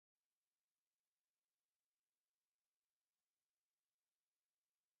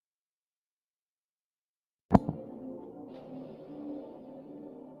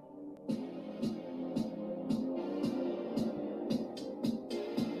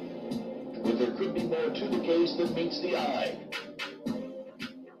more to the gaze than meets the eye.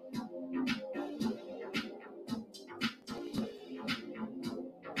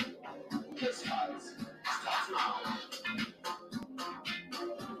 Kiss Files starts now.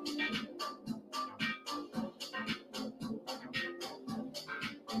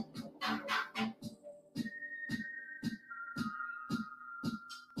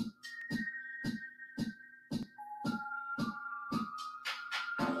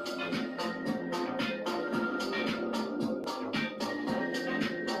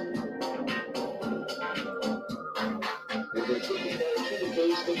 With a quickly more to the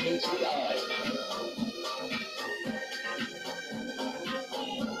gaze than meets the eye.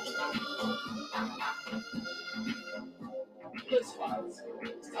 Kiss Files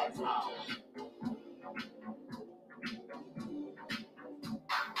starts now.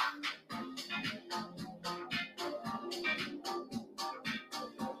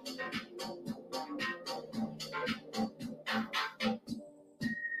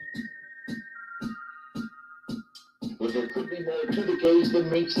 Where there could be more to the gaze than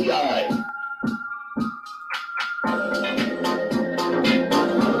meets the eye.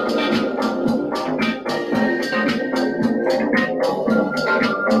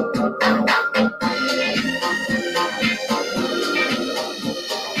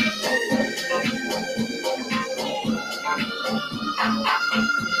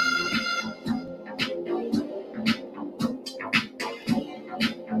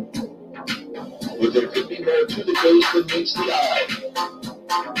 Where there could be more to the gaze than meets the eye.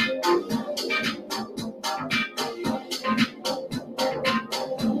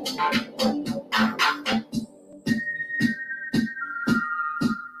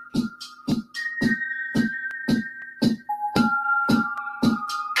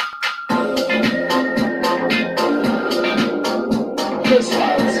 Kiss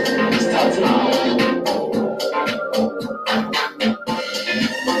Files starts now.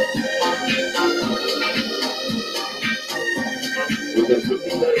 Where there could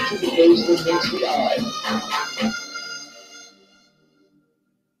be more to the gaze than meets the eye.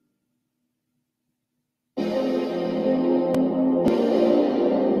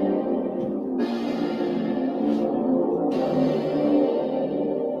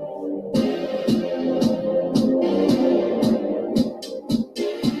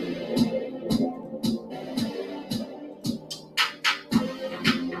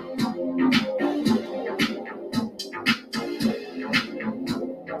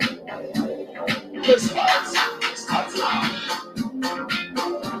 Kiss Files starts now.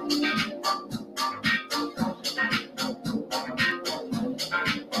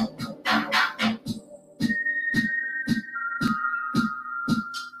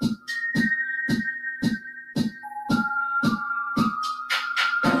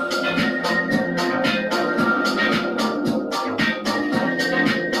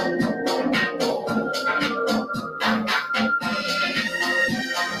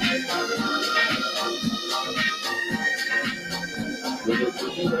 Where there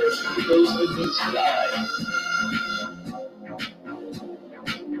could be more to the gaze than meets the eye.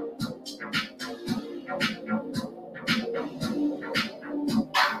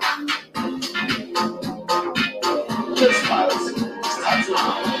 Kiss Files starts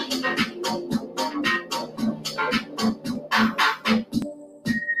now.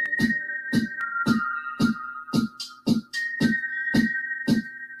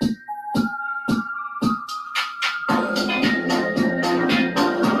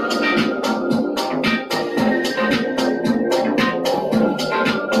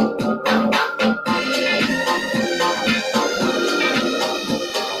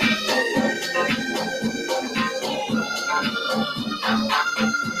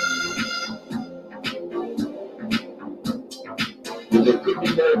 Where there could be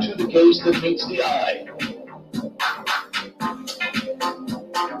more to the gaze than meets the eye.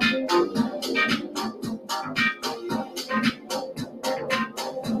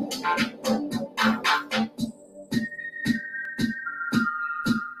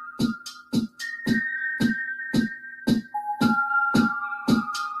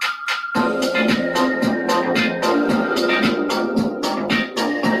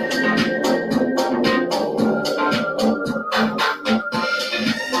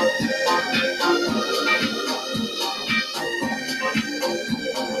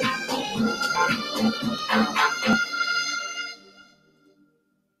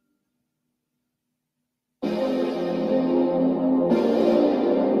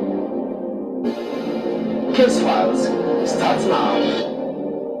 Kiss Files starts now.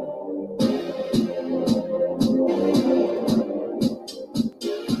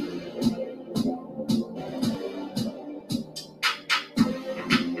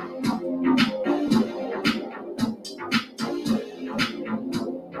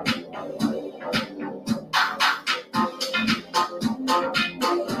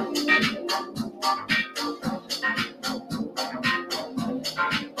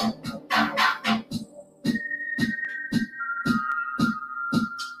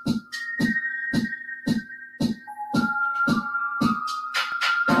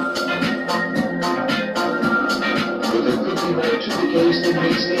 that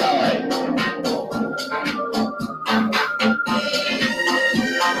meets the eye.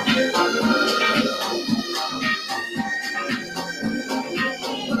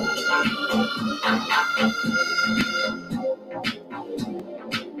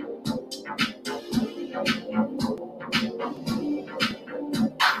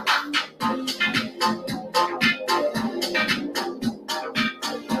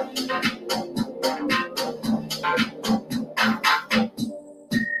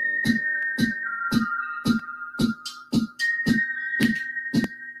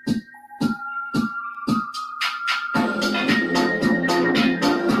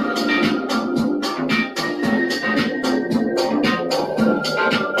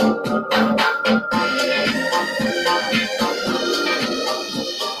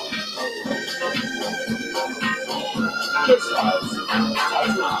 Kiss Files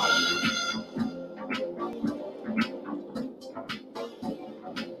starts now.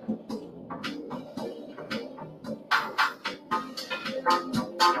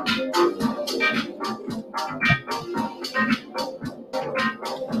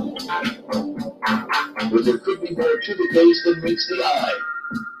 But there could be more to the case than meets the eye.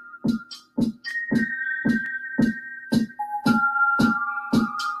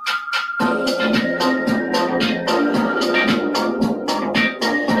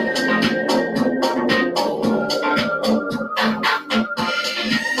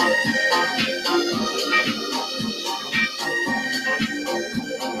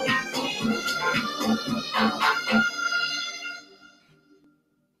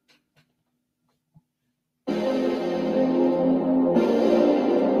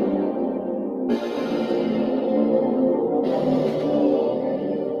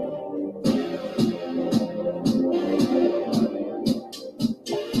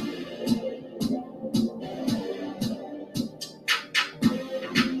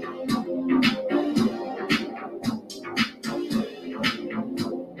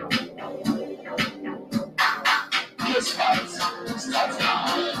 Kiss Files starts now.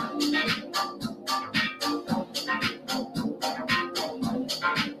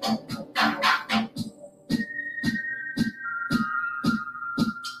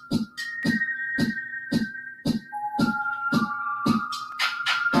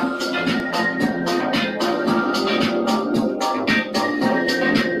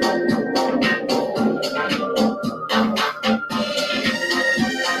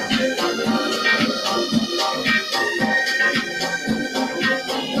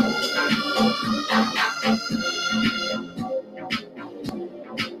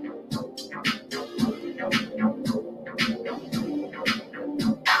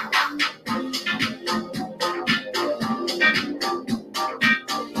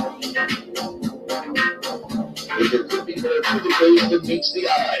 But there could be more to the case than meets the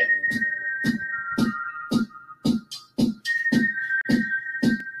eye.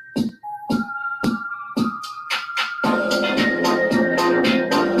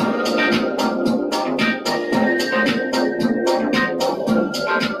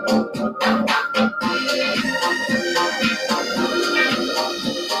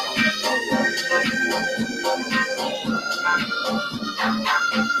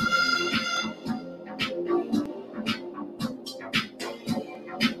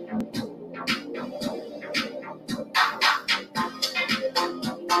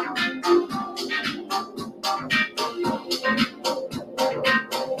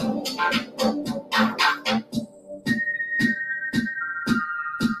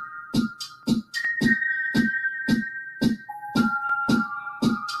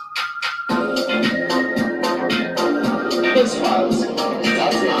 Kiss Files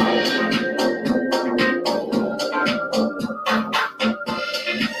starts now.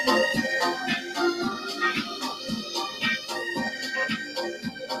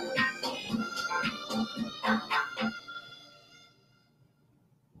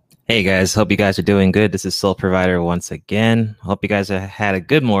 Hey guys, hope you guys are doing good. This is Soul Provider once again. Hope you guys have had a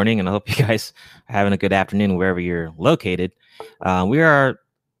good morning, and I hope you guys are having a good afternoon wherever you're located. We are,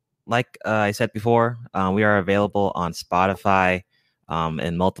 like I said before, we are available on Spotify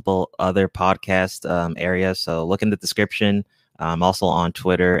and multiple other podcast areas. So look in the description. Also on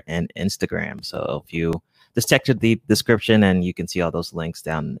Twitter and Instagram. So if you just check the description, and you can see all those links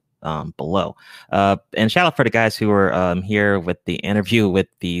down below. And shout out for the guys who were here with the interview with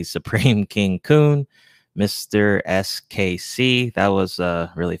the Supreme King Coon, Mr. SKC. That was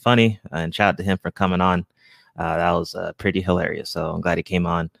really funny. And shout out to him for coming on. That was pretty hilarious. So I'm glad he came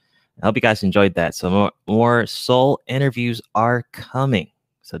on. I hope you guys enjoyed that. So more soul interviews are coming.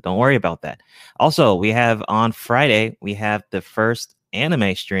 So don't worry about that. Also, we have on Friday, we have the first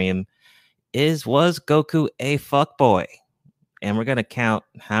anime stream was Goku a fuckboy? And we're gonna count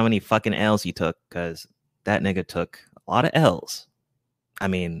how many fucking L's he took, because that nigga took a lot of L's. I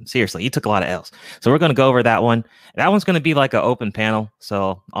mean, seriously, he took a lot of L's. So we're gonna go over that one. That one's gonna be like an open panel.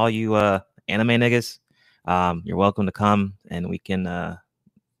 So all you anime niggas, you're welcome to come, and we can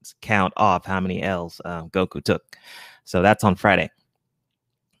count off how many L's Goku took. So that's on Friday.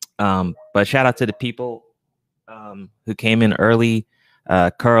 But shout out to the people who came in early.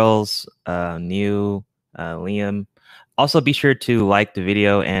 Curls, New, Liam. Also, be sure to like the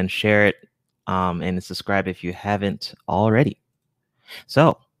video and share it, and subscribe if you haven't already.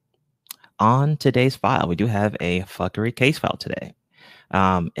 So, on today's file, we do have a fuckery case file today,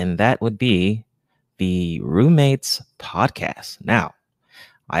 and that would be the Roommates podcast. Now,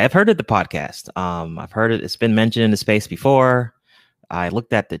 I have heard of the podcast. I've heard it. It's been mentioned in the space before. I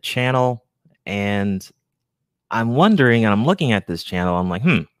looked at the channel, and I'm wondering, and I'm looking at this channel. I'm like,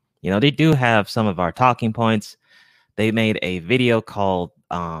 they do have some of our talking points. They made a video called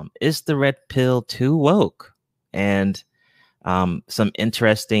 "Is the Red Pill Too Woke?" and some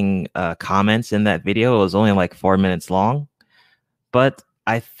interesting comments in that video. It was only like 4 minutes long, but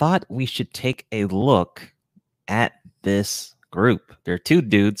I thought we should take a look at this group. They're two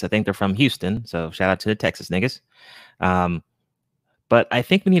dudes. I think they're from Houston, so shout out to the Texas niggas. But I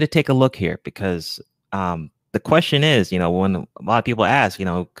think we need to take a look here, because the question is, when a lot of people ask,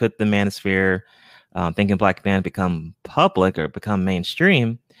 could the Manosphere Thinking Black Man become public or become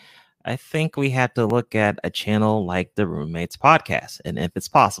mainstream? I think we have to look at a channel like the Roommates podcast, and if it's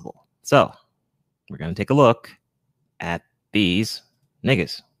possible. So we're going to take a look at these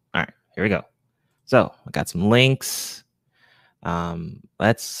niggas. All right, here we go. So I got some links.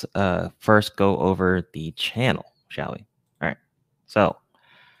 Let's first go over the channel, shall we? All right. So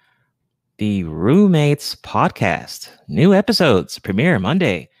the Roommates podcast, new episodes premiere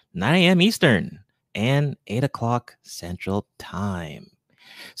Monday, 9 a.m. Eastern and 8 o'clock Central Time.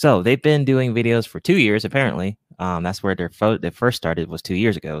 So they've been doing videos for 2 years, apparently. That's where they first started, was 2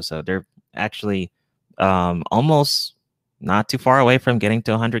 years ago. So they're actually almost not too far away from getting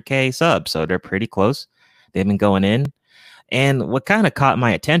to 100K subs. So they're pretty close. They've been going in. And what kind of caught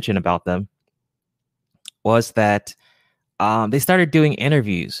my attention about them was that they started doing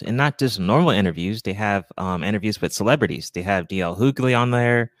interviews, and not just normal interviews. They have interviews with celebrities. They have DL Hughley on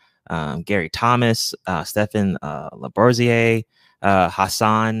there, Gary Thomas, Stephen Laboursier,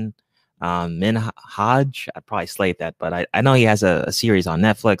 Hassan Minhaj. I probably slayed that, but I know he has a series on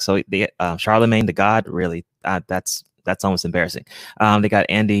Netflix. So they Charlemagne the God, really, that's almost embarrassing. They got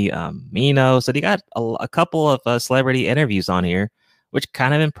Andy Mino, so they got a couple of celebrity interviews on here, which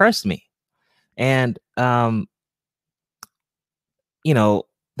kind of impressed me. And the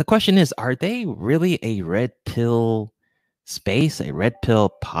question is, are they really a red pill space, a red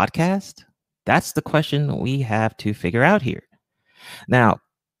pill podcast? That's the question we have to figure out here. Now,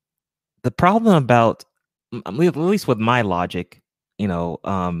 the problem about, at least with my logic,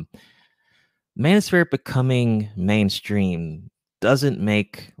 Manosphere becoming mainstream doesn't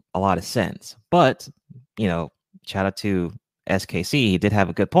make a lot of sense. But, shout out to SKC, he did have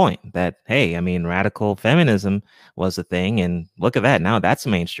a good point that, hey, radical feminism was a thing, and look at that, now that's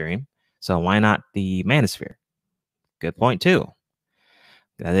mainstream. So why not the Manosphere? Good point too.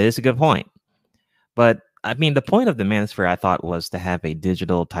 That is a good point. But the point of the Manosphere, I thought, was to have a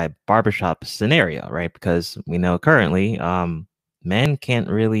digital type barbershop scenario, right? Because we know currently men can't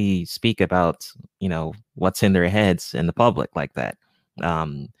really speak about, what's in their heads in the public like that.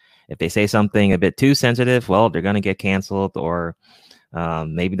 If they say something a bit too sensitive, well, they're going to get canceled, or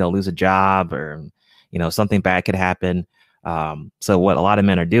maybe they'll lose a job, or, something bad could happen. So what a lot of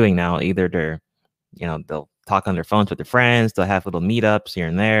men are doing now, either they're, they'll talk on their phones with their friends, they'll have little meetups here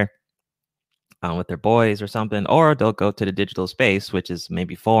and there with their boys or something, or they'll go to the digital space, which is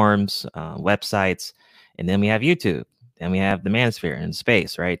maybe forums, websites, and then we have YouTube. Then we have the Manosphere in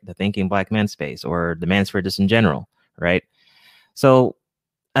space, right? The Thinking Black Men space, or the Manosphere just in general, right? So,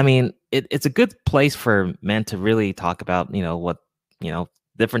 it's a good place for men to really talk about,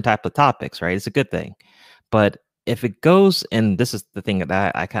 different type of topics, right? It's a good thing. But if it goes, and this is the thing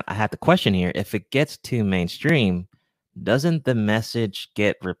that I had to question here, if it gets too mainstream, doesn't the message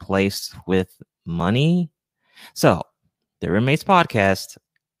get replaced with money? So the Roommates podcast,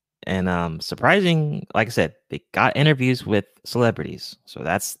 and surprising, like I said, they got interviews with celebrities, so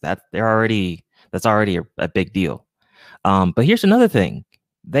that's already a big deal. But here's another thing: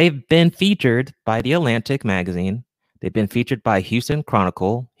 they've been featured by the Atlantic magazine, they've been featured by Houston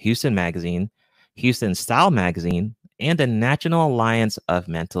Chronicle, Houston Magazine, Houston Style Magazine, and the National Alliance of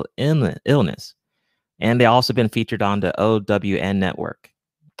Mental Illness. and they also been featured on the OWN network.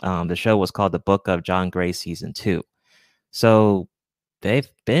 The show was called The Book of John Gray Season 2. So they've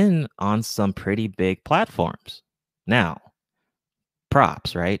been on some pretty big platforms. Now,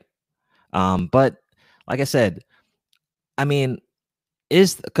 props, right? But like I said, I mean,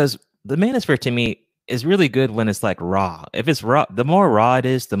 is because the Manosphere to me is really good when it's like raw. If it's raw, the more raw it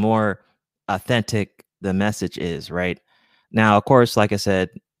is, the more authentic the message is, right? Now, of course, like I said,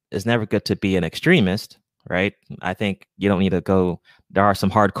 it's never good to be an extremist, right? I think you don't need to go. There are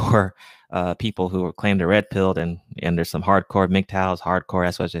some hardcore people who claim they're red pilled, and there's some hardcore MGTOWs,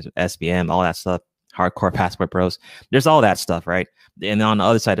 hardcore SBM, all that stuff, hardcore passport bros. There's all that stuff, right? And on the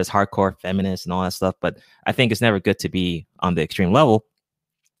other side, there's hardcore feminists and all that stuff. But I think it's never good to be on the extreme level.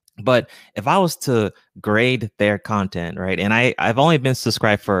 But if I was to grade their content, right, and I've only been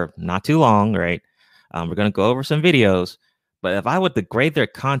subscribed for not too long, right? We're gonna go over some videos, but if I would to grade their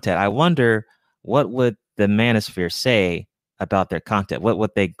content, I wonder what would the Manosphere say about their content? What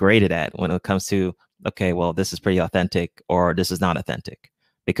would they grade it at when it comes to, okay, well, this is pretty authentic or this is not authentic?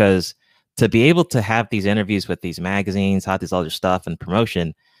 Because to be able to have these interviews with these magazines, have this other stuff and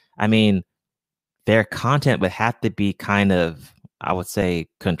promotion, I mean, their content would have to be kind of, I would say,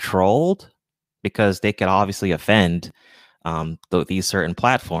 controlled, because they could obviously offend these certain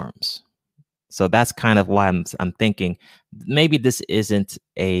platforms. So that's kind of why I'm thinking maybe this isn't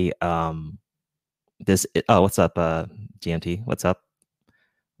a this. Oh, what's up, GMT? What's up?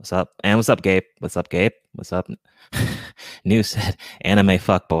 What's up? And what's up, Gabe? What's up, Gabe? What's up? New said anime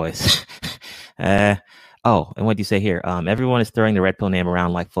fuckboys. Oh, and what do you say here? Everyone is throwing the red pill name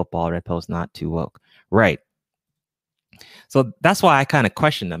around like football. Red pill's not too woke, right? So that's why I kind of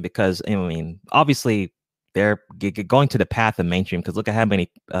question them, because I mean, obviously they're going to the path of mainstream, because look at how many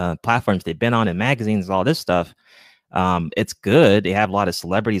platforms they've been on, and magazines, all this stuff. It's good. They have a lot of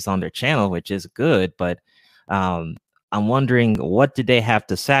celebrities on their channel, which is good. But I'm wondering, what did they have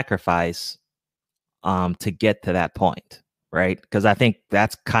to sacrifice to get to that point, right? Because I think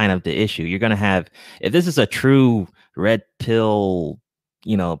that's kind of the issue. You're going to have, if this is a true red pill,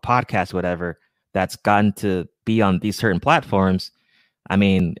 podcast, whatever, that's gotten to be on these certain platforms, I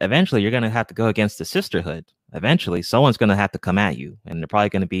mean, eventually you're going to have to go against the sisterhood. Eventually, someone's going to have to come at you, and they're probably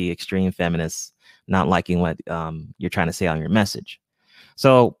going to be extreme feminists, not liking what you're trying to say on your message.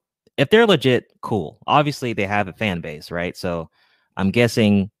 So if they're legit, cool. Obviously, they have a fan base, right? So I'm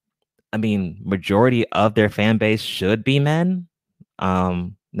guessing, I mean, majority of their fan base should be men.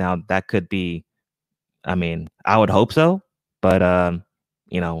 Now that could be, I mean, I would hope so, but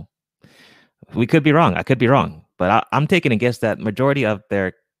we could be wrong. I could be wrong, but I'm taking a guess that majority of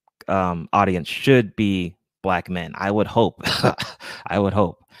their audience should be black men. I would hope. I would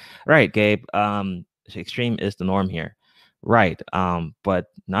hope. Right, Gabe. Extreme is the norm here. Right. But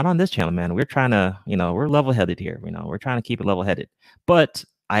not on this channel, man. We're trying to, we're level-headed here. We're trying to keep it level-headed. But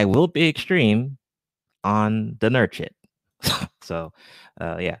I will be extreme on the nerd shit. So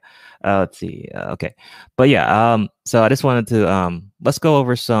yeah. Let's see. Okay. But yeah, so I just wanted to let's go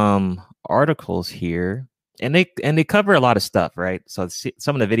over some articles here, and they cover a lot of stuff, right? So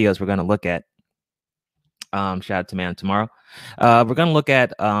some of the videos we're going to look at, shout out to Man Tomorrow, we're going to look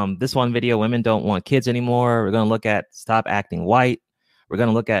at this one video, Women Don't Want Kids Anymore. We're going to look at Stop Acting White. We're going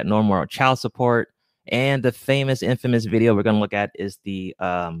to look at No More Child Support, and the infamous video we're going to look at is the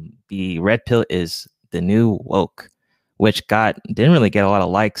red pill is the new woke, which didn't really get a lot of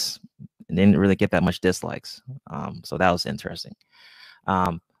likes and didn't really get that much dislikes. So that was interesting.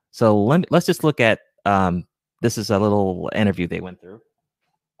 So let's just look at, this is a little interview they went through.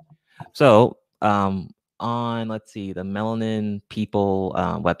 So on, let's see, the Melanin People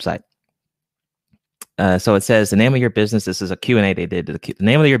website. So it says the name of your business. This is a Q&A they did. The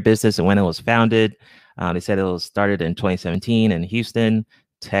name of your business and when it was founded. They said it was started in 2017 in Houston,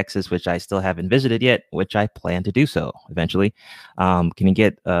 Texas, which I still haven't visited yet, which I plan to do so eventually.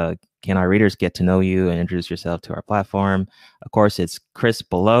 Can our readers get to know you and introduce yourself to our platform? Of course, it's Chris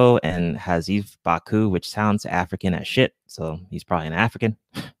Below and Hazif Baku, which sounds African as shit. So he's probably an African.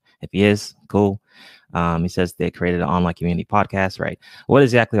 If he is, cool. He says they created an online community podcast, right? What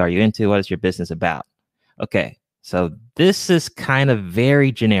exactly are you into? What is your business about? Okay, so this is kind of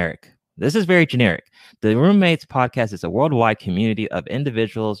very generic. This is very generic. The Roommates podcast is a worldwide community of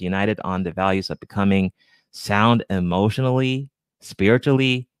individuals united on the values of becoming sound emotionally,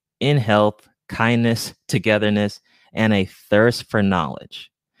 spiritually, in health, kindness, togetherness, and a thirst for knowledge.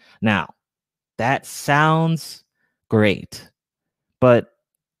 Now, that sounds great, but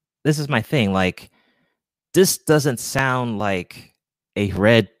this is my thing. Like, this doesn't sound like a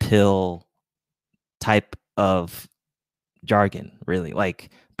red pill type of jargon, really. Like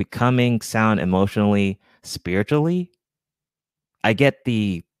becoming sound emotionally, spiritually. I get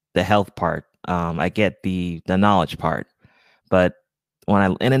the health part. I get the knowledge part, but when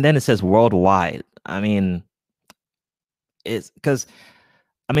I and then it says worldwide. I mean, it's because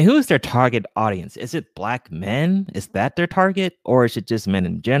I mean, who is their target audience? Is it black men? Is that their target, or is it just men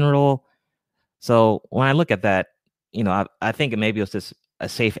in general? So when I look at that, I think maybe it was just a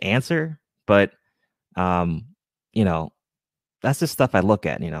safe answer, but um, you know, that's just stuff I look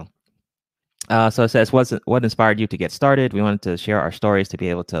at. So it says, what inspired you to get started? We wanted to share our stories to be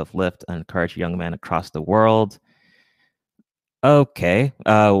able to uplift and encourage young men across the world. Okay.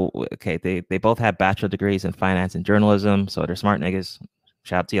 Okay. They both have bachelor degrees in finance and journalism, so they're smart niggas.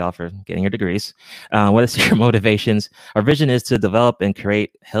 Shout out to y'all for getting your degrees. What is your motivations? Our vision is to develop and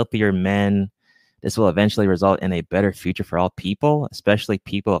create healthier men. This will eventually result in a better future for all people, especially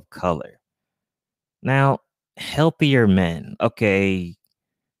people of color. Now, healthier men. Okay.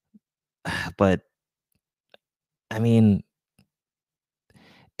 But I mean,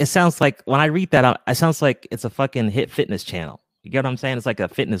 it sounds like when I read that out, it sounds like it's a fucking hit fitness channel. You get what I'm saying? It's like a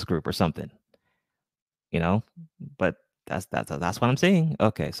fitness group or something, you know? But that's what I'm saying.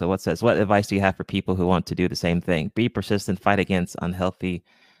 Okay, so what advice do you have for people who want to do the same thing? Be persistent, fight against unhealthy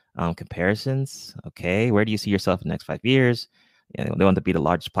comparisons. Okay, where do you see yourself in the next 5 years? They want to be the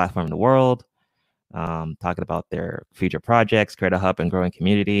largest platform in the world. Talking about their future projects, create a hub and growing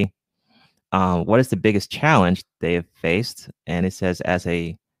community. What is the biggest challenge they have faced? And it says, as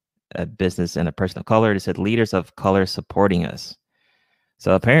a business and a person of color, it said leaders of color supporting us.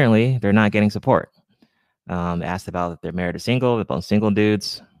 So apparently they're not getting support. They asked about if they're married or single. They're both single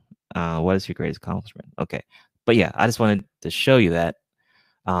dudes. What is your greatest accomplishment? Okay. But yeah, I just wanted to show you that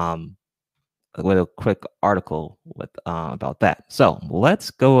with a quick article with about that. So let's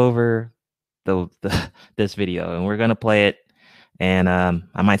go over this video, and we're gonna play it, and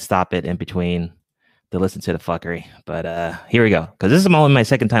I might stop it in between to listen to the fuckery, but here we go, because this is only my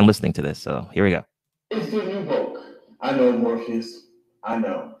second time listening to this, so here we go. It's the new Vogue. I know, Morpheus. I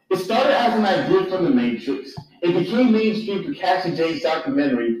know. It started as an idea from The Matrix. It became mainstream through Cassie J's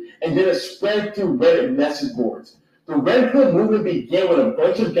documentary, and then it spread through Reddit message boards. The Red Pill movement began when a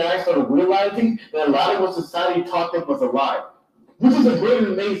bunch of guys started realizing that a lot of what society taught them was a lie, which is a great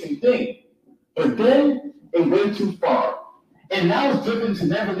and amazing thing. But then it went too far. And now it's driven to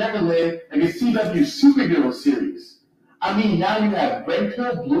Never Neverland like a CW superhero series. I mean, now you have red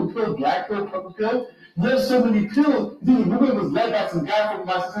pill, blue pill, black pill, purple pill. There's so many pills. The movement was led by some guy from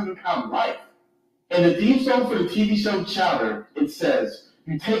My 600 Pound Life. And the theme song for the TV show Chowder, it says,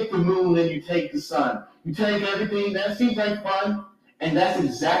 you take the moon and you take the sun. You take everything, that seems like fun. And that's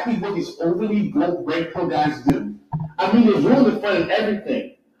exactly what these overly woke red pill guys do. I mean, they ruin the fun and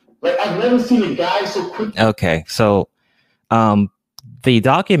everything. Like, I've never seen a guy so quick. Okay, so the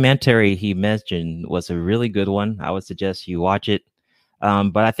documentary he mentioned was a really good one. I would suggest you watch it.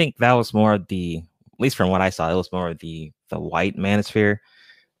 But I think that was more at least from what I saw, it was more of the white manosphere.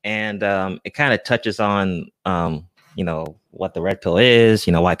 And it kind of touches on, what the red pill is,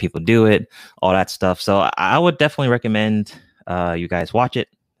 why people do it, all that stuff. So I would definitely recommend you guys watch it.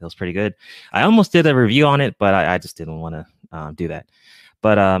 It was pretty good. I almost did a review on it, but I just didn't want to do that.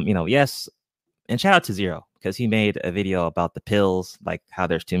 But, yes. And shout out to Zero, because he made a video about the pills, like how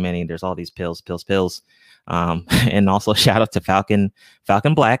there's too many. There's all these pills. And also shout out to Falcon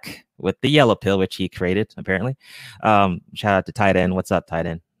Black with the yellow pill, which he created, apparently. Shout out to Tight End. What's up, Tight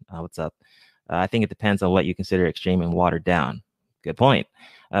End? What's up? I think it depends on what you consider extreme and watered down. Good point.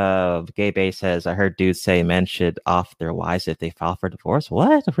 Gay Bay says, I heard dudes say men should off their wives if they file for divorce.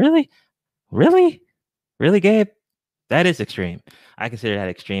 What? Really? Really, Gabe? That is extreme. I consider that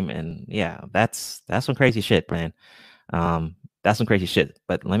extreme, and yeah, that's some crazy shit, man. That's some crazy shit.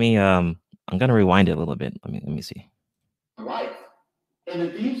 But let me I'm gonna rewind it a little bit. Let me see. Life. In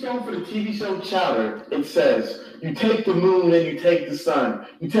the theme song for the TV show Chowder, it says, you take the moon and you take the sun.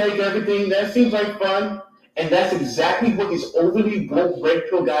 You take everything, that seems like fun, and that's exactly what these overly woke red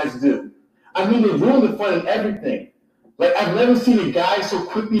pill guys do. I mean, they ruin the fun and everything. Like, I've never seen a guy so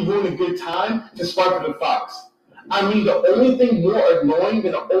quickly ruin a good time to swipe at the fox. I mean, the only thing more annoying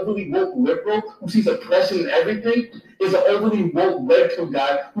than an overly woke liberal who sees oppression in everything is an overly woke red pill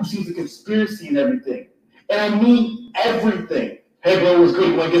guy who sees a conspiracy in everything. And I mean everything. Hey, bro, what's good?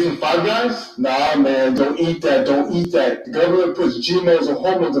 You want to get some Five Guys? Nah, man, don't eat that. The government puts GMOs and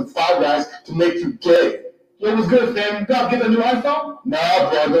hormones in Five Guys to make you gay. Yo, what's good, fam? You got get a new iPhone?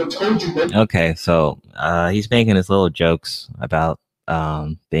 Nah, bro, I told you, man. Okay, so he's making his little jokes about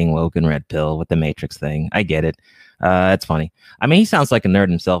being woke and red pill with the Matrix thing. I get it. It's funny. I mean, he sounds like a nerd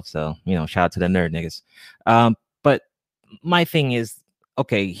himself, so shout out to the nerd niggas. But my thing is,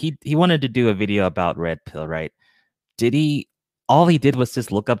 okay, he wanted to do a video about red pill, right? Did he? All he did was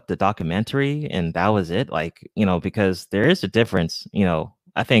just look up the documentary, and that was it. Like, because there is a difference.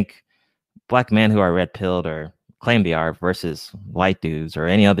 I think black men who are red pilled or claim they are versus white dudes or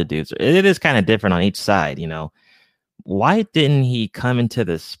any other dudes, it is kind of different on each side. Why didn't he come into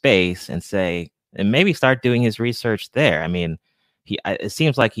the space and say, and maybe start doing his research there? I mean, it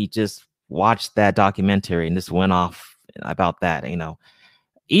seems like he just watched that documentary and just went off about that.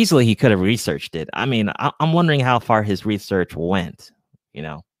 Easily he could have researched it. I mean, I'm wondering how far his research went.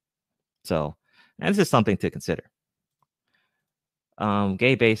 So this is something to consider.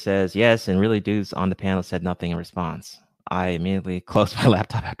 Gay Bay says yes, and really dudes on the panel said nothing in response. I immediately closed my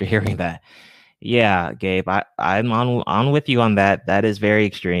laptop after hearing that. Yeah, Gabe, I'm on with you on that. That is very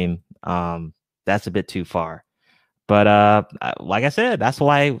extreme. That's a bit too far. But like I said, that's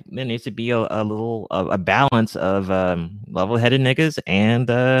why there needs to be a balance of level-headed niggas and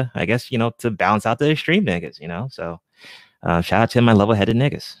I guess to balance out the extreme niggas. So shout out to my level-headed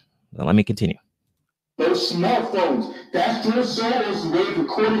niggas. Well, let me continue. Those smartphones, that's their Soros way of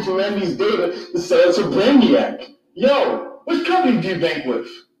recording humanity's data to sell it to Brainiac. Yo, which company do you bank with?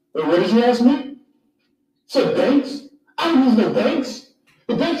 What did you ask me? So banks? I don't use no banks.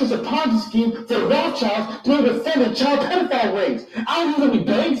 The banks is a Ponzi scheme for the Rothschilds to be able to fund their child pedophile rings. I don't use any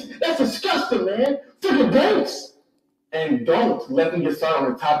banks. That's disgusting, man. Freaking banks. And don't let me get started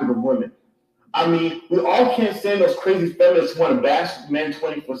on the topic of women. I mean, we all can't stand those crazy feminists who want to bash men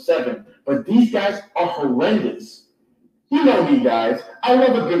 24/7, but these guys are horrendous. You know me, guys. I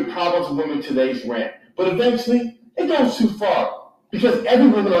love a good problems with women today's rant, but eventually it goes too far because every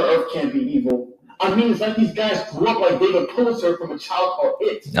woman on earth can't be evil. I mean, it's like these guys grew up like David Pulitzer from A Child Called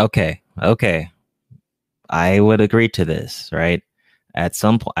It. Okay. I would agree to this, right? At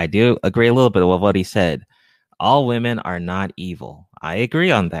some point, I do agree a little bit with what he said. All women are not evil. I agree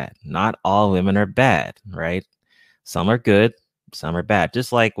on that. Not all women are bad, right? Some are good, some are bad.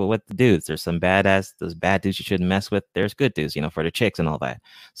 Just like with the dudes, there's some those bad dudes you shouldn't mess with. There's good dudes, for the chicks and all that.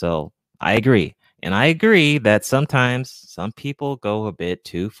 So I agree. And I agree that sometimes some people go a bit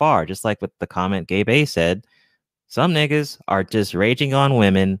too far. Just like with the comment Gabe A said, some niggas are just raging on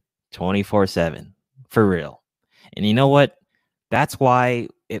women 24/7 for real. And you know what? That's why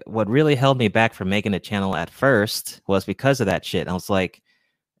what really held me back from making a channel at first was because of that shit. I was like,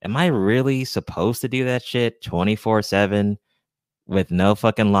 am I really supposed to do that shit 24/7 with no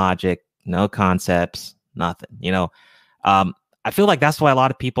fucking logic, no concepts, nothing? I feel like that's why a lot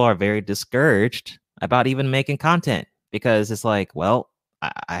of people are very discouraged about even making content, because it's like, well,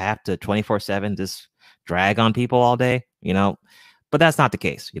 I have to 24/7 just drag on people all day, but that's not the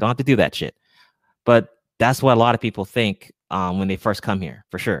case. You don't have to do that shit. But that's what a lot of people think when they first come here,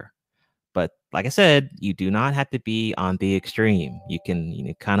 for sure. But like I said, you do not have to be on the extreme. You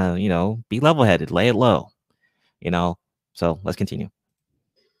can kind of, be level-headed, lay it low, So let's continue.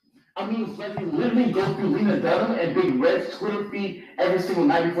 I mean, it's like they literally go through Lena Dunham and Big Red's Twitter feed every single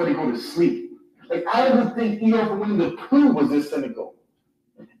night before they go to sleep. Like, I don't think Eeyore from Winnie the Pooh was this cynical.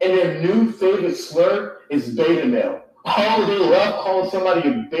 And their new favorite slur is beta male. Oh, they love calling somebody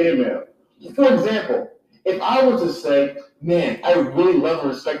a beta male. For example, if I were to say, man, I really love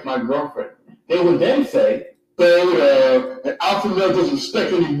and respect my girlfriend, they would then say, an alpha male doesn't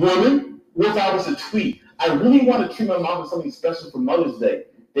respect any woman. What if I was to tweet, I really want to treat my mom with something special for Mother's Day?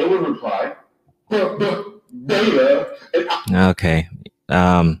 They would reply, beta. Okay.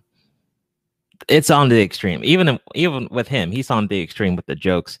 It's on the extreme. Even with him, he's on the extreme with the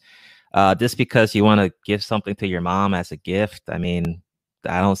jokes. Just because you want to give something to your mom as a gift, I mean,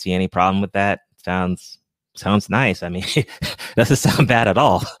 I don't see any problem with that. Sounds nice. I mean, doesn't sound bad at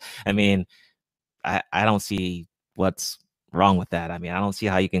all. I mean, I don't see what's wrong with that. I mean, I don't see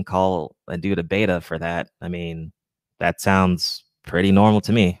how you can call a dude a beta for that. I mean, that sounds pretty normal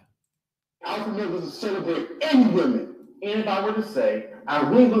to me. Alpha male doesn't celebrate any women. And if I were to say, I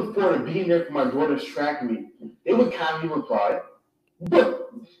really look forward to being there for my daughter's track meet, they would kindly reply,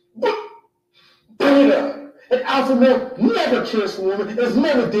 but beta. An alpha male never cares for women, has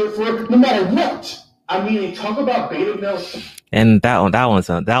never did for her, no matter what. I mean, they talk about beta males. And that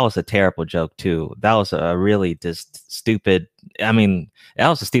was a terrible joke too. That was a really just stupid. I mean, that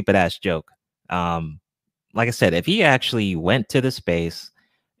was a stupid ass joke. Like I said, if he actually went to the space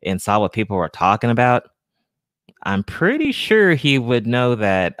and saw what people were talking about, I'm pretty sure he would know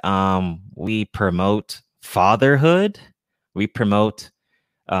that we promote fatherhood. We promote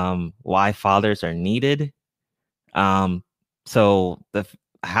why fathers are needed. So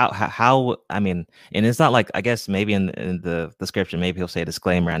how I mean, and it's not like, I guess maybe in the description maybe he'll say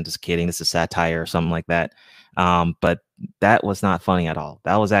disclaimer, I'm just kidding, this is satire or something like that. But that was not funny at all.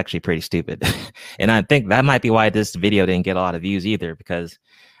 That was actually pretty stupid. And I think that might be why this video didn't get a lot of views either, because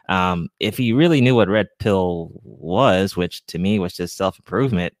if he really knew what red pill was, which to me was just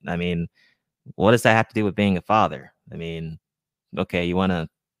self-improvement, I mean, what does that have to do with being a father? I mean, okay, you want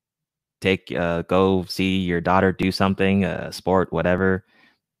to go see your daughter do something, sport, whatever.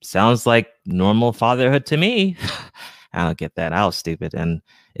 Sounds like normal fatherhood to me. I don't get that. I was stupid. And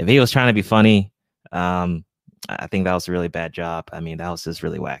if he was trying to be funny, I think that was a really bad job. I mean, that was just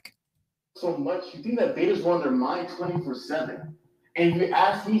really whack. So much, you think that betas run their mind 24/7. And if you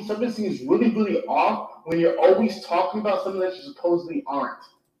ask me, something seems really, really off when you're always talking about something that you supposedly aren't.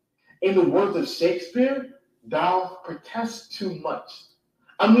 In the words of Shakespeare, thou protest too much.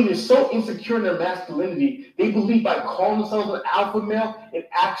 I mean, they're so insecure in their masculinity, they believe by calling themselves an alpha male, it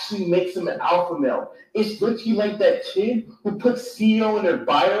actually makes them an alpha male. It's literally like that kid who puts CEO in their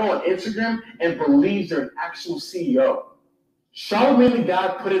bio on Instagram and believes they're an actual CEO. Charlamagne the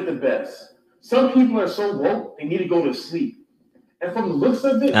God put it the best. Some people are so woke, they need to go to sleep. And from the looks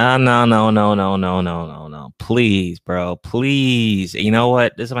of it... No. Please, bro. Please. You know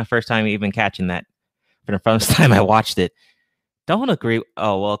what? This is my first time even catching that. For the first time I watched it. Don't agree.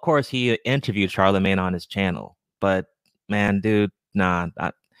 Oh, well, of course, he interviewed Charlamagne on his channel. But, man, dude, nah.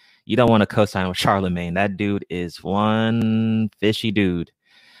 You don't want to co-sign with Charlamagne. That dude is one fishy dude.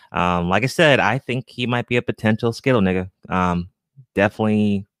 Like I said, I think he might be a potential Skittle nigga.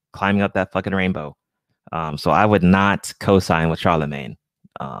 Definitely climbing up that fucking rainbow. So I would not co-sign with Charlamagne.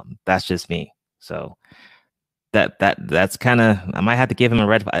 That's just me. So that's kind of, I might have to give him a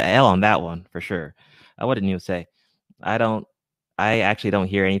red L on that one for sure. I wouldn't even say. I actually don't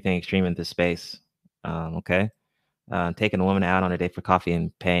hear anything extreme in this space. Okay. Taking a woman out on a date for coffee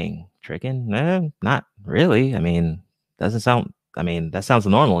and paying. Tricking? Not really. I mean, that sounds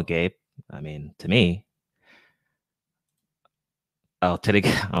normal, Gabe. I mean, to me. Oh,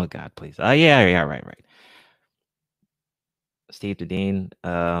 oh God, please. Oh, yeah, right. Steve Dedeen.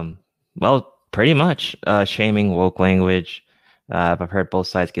 Well, pretty much shaming woke language. I've heard both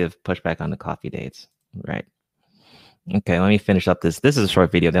sides give pushback on the coffee dates. Right. Okay, let me finish up this. This is a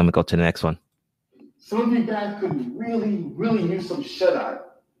short video, then we'll go to the next one. Some of you guys could really, really use some shut-eye.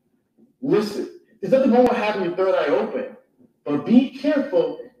 Listen, there's nothing wrong with having your third eye open. But be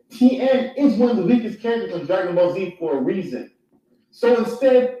careful, Tien is one of the weakest characters on Dragon Ball Z for a reason. So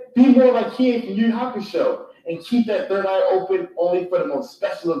instead, be more like Kien from Yu Yu Hakusho and keep that third eye open only for the most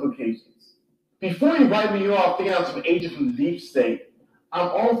special of occasions. Before you write me off thinking I'm some agent from the deep state, I'm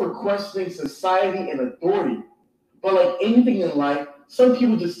all for questioning society and authority. But like anything in life, some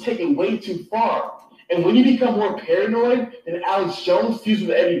people just take it way too far. And when you become more paranoid than Alex Jones fused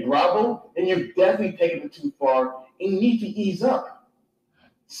with Eddie Bravo, then you're definitely taking it too far and you need to ease up.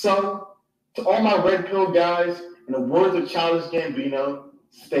 So, to all my red pill guys, in the words of Childish Gambino,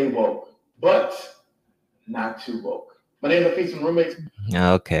 stay woke. But not too woke. My name is Hafiz from Roommates.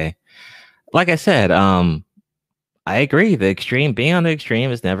 Okay. Like I said, I agree. Being on the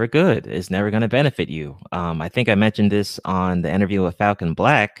extreme is never good. It's never going to benefit you. I think I mentioned this on the interview with Falcon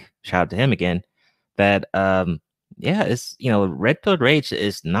Black. Shout out to him again. That it's red pill rage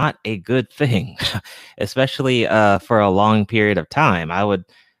is not a good thing, especially for a long period of time. I would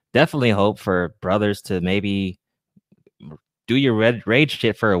definitely hope for brothers to maybe do your red rage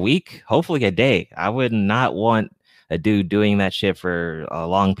shit for a week, hopefully a day. I would not want a dude doing that shit for a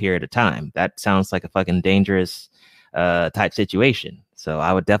long period of time. That sounds like a fucking dangerous type situation. So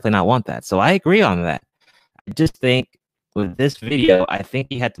I would definitely not want that. So I agree on that. I just think with this video, I think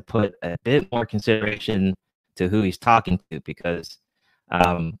he had to put a bit more consideration to who he's talking to, because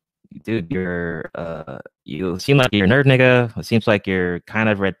dude, you seem like you're a nerd nigga. It seems like you're kind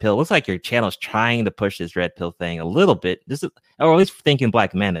of red pill. Looks like your channel's trying to push this red pill thing a little bit. Or at least thinking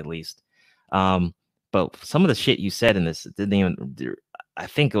black men, at least. But some of the shit you said in this didn't even, I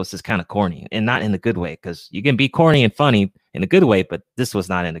think it was just kind of corny, and not in a good way, because you can be corny and funny in a good way, but this was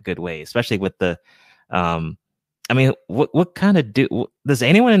not in a good way, especially with the, I mean, what kind of does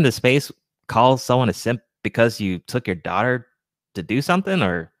anyone in the space call someone a simp because you took your daughter to do something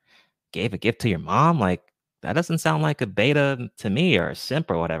or gave a gift to your mom? Like, that doesn't sound like a beta to me, or a simp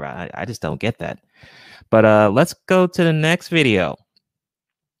or whatever. I just don't get that. But let's go to the next video.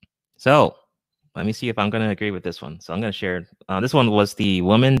 So let me see if I'm going to agree with this one. So I'm going to share. This one was the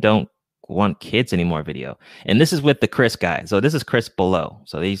women don't want kids anymore video. And this is with the Chris guy. So this is Chris Below.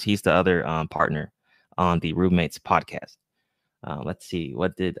 So he's the other partner on the Roommates podcast. Let's see.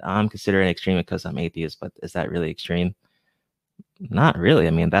 What did I'm considering extreme because I'm atheist, but is that really extreme? Not really.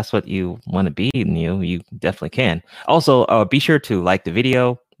 I mean, that's what you want to be in you definitely can. Also, be sure to like the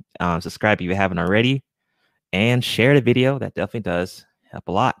video, subscribe if you haven't already, and share the video. That definitely does help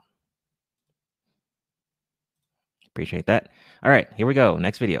a lot. Appreciate that. All right, here we go.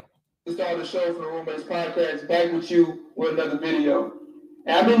 Next video. Start the show for the Roommates Podcast, back with you with another video.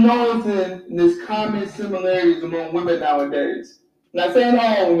 And I've been noticing this common similarities among women nowadays. Not saying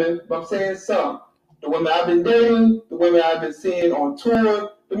all women, but I'm saying some. The women I've been dating, the women I've been seeing on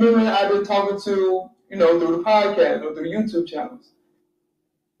tour, the women I've been talking to, through the podcast or through YouTube channels.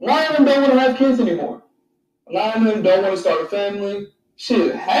 A lot of them don't want to have kids anymore. A lot of them don't want to start a family.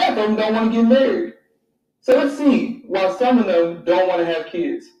 Shit, half of them don't want to get married. So let's see why some of them don't want to have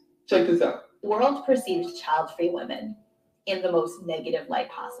kids. Check this out. The world perceives child-free women in the most negative light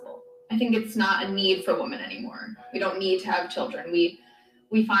possible. I think it's not a need for women anymore. We don't need to have children. We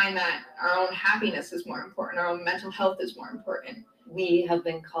find that our own happiness is more important. Our own mental health is more important. We have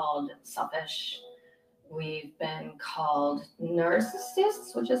been called selfish. We've been called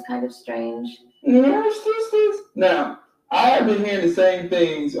narcissists, which is kind of strange. Narcissists? Now, I have been hearing the same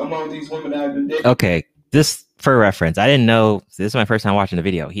things among these women I've been dating. Okay, this for reference. I didn't know. This is my first time watching the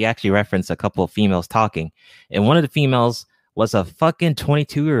video. He actually referenced a couple of females talking, and one of the females was a fucking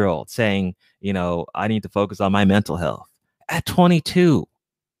 22-year-old saying, I need to focus on my mental health at 22.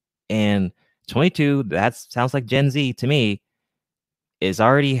 And 22, that sounds like Gen Z to me,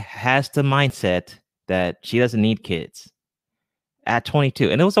 already has the mindset that she doesn't need kids at 22.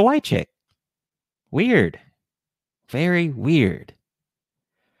 And it was a white chick. Weird. Very weird.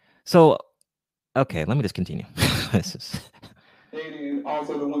 So, okay, let me just continue. Dating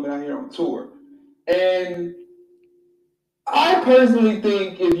also the women out here on tour. And I personally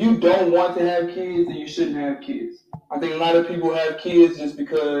think if you don't want to have kids, then you shouldn't have kids. I think a lot of people have kids just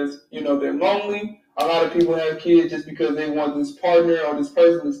because, they're lonely. A lot of people have kids just because they want this partner or this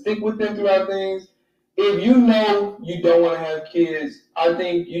person to stick with them throughout things. If you know you don't want to have kids, I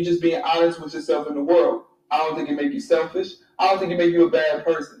think you just being honest with yourself in the world. I don't think it makes you selfish. I don't think it makes you a bad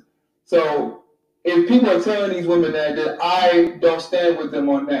person. So if people are telling these women that I don't stand with them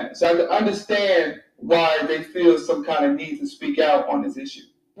on that. So I can understand why they feel some kind of need to speak out on this issue.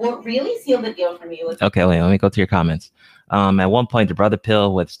 What really sealed the deal for me was... Okay, wait, let me go to your comments. At one point, the Brother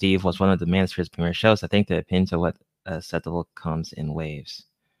Pill with Steve was one of the demands for his premiere shows. I think the opinions of what acceptable comes in waves.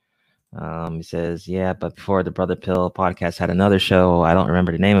 He says, yeah, but before the Brother Pill podcast had another show. I don't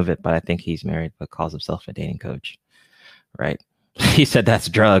remember the name of it, but I think he's married, but calls himself a dating coach. Right. He said that's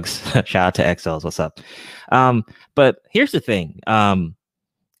drugs. Shout out to XLs. What's up? But here's the thing.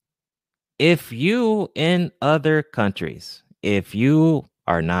 If you in other countries, if you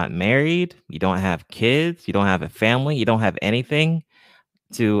are not married, you don't have kids, you don't have a family, you don't have anything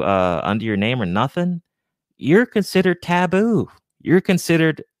to under your name or nothing, you're considered taboo. You're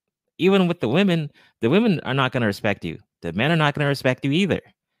considered, even with the women are not going to respect you. The men are not going to respect you either.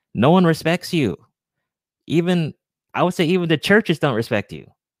 No one respects you. I would say even the churches don't respect you.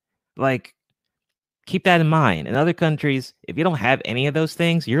 Like, keep that in mind. In other countries, if you don't have any of those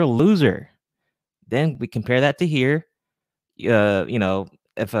things, you're a loser. Then we compare that to here.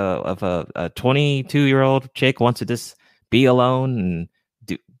 If a 22-year-old chick wants to just be alone and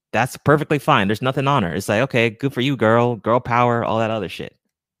do, that's perfectly fine. There's nothing on her. It's like, okay, good for you, girl power, all that other shit.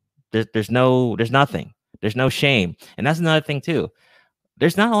 There's nothing. There's no shame. And that's another thing too.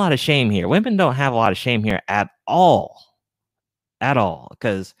 There's not a lot of shame here. Women don't have a lot of shame here at all. At all.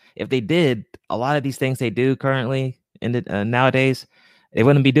 Because if they did, a lot of these things they do currently in the, nowadays, they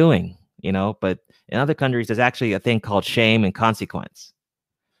wouldn't be doing, But in other countries, there's actually a thing called shame and consequence.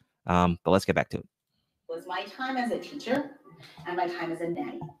 But let's get back to it. Was my time as a teacher and my time as a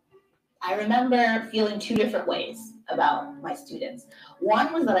nanny. I remember feeling two different ways about my students.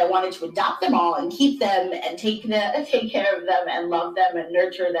 One was that I wanted to adopt them all and keep them and take care of them and love them and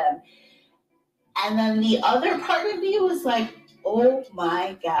nurture them. And then the other part of me was like, oh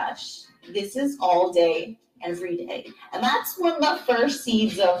my gosh, this is all day, every day. And that's when the first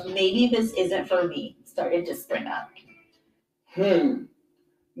seeds of maybe this isn't for me started to spring up.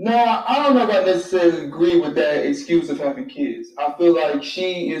 No, I don't know if I necessarily agree with that excuse of having kids. I feel like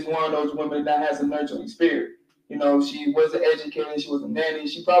she is one of those women that has a nurturing spirit. She wasn't educated, she was a nanny,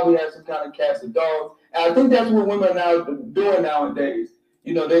 she probably had some kind of cats or dogs. And I think that's what women are now doing nowadays.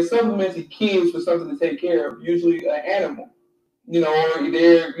 They're supplementing kids for something to take care of, usually an animal. Or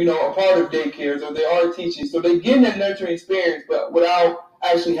they're, a part of daycares, or they are teaching. So they're getting that nurturing experience, but without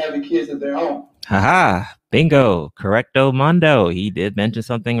actually having kids of their own. Haha, bingo, correcto mundo. He did mention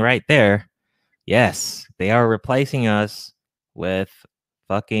something right there. Yes, they are replacing us with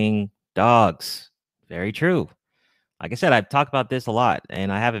fucking dogs. Very true. like I said, I've talked about this a lot,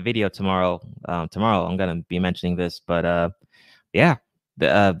 and I have a video tomorrow. Tomorrow I'm gonna be mentioning this, but yeah,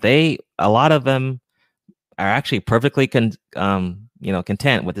 a lot of them are actually perfectly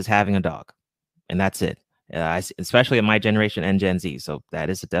content with just having a dog, and that's it. Especially in my generation and Gen Z, so that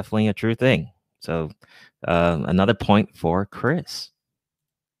is definitely a true thing. So another point for Chris.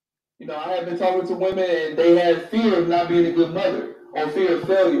 I have been talking to women and they have fear of not being a good mother or fear of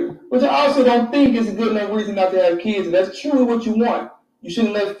failure, which I also don't think is a good enough reason not to have kids. And that's truly what you want. You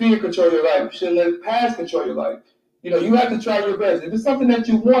shouldn't let fear control your life. You shouldn't let past control your life. You have to try your best. If it's something that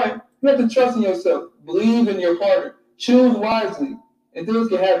you want, you have to trust in yourself. Believe in your partner. Choose wisely, and things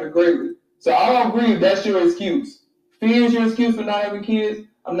can happen greatly. So I don't agree if that's your excuse. Fear is your excuse for not having kids.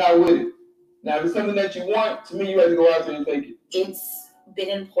 I'm not with it. Now, if it's something that you want, to me, you have to go out there and take it. It's been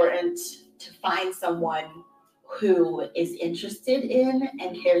important to find someone who is interested in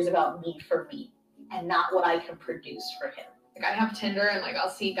and cares about me for me and not what I can produce for him. Like, I have Tinder and I'll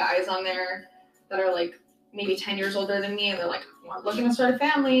see guys on there that are maybe 10 years older than me and they're like, well, looking to start a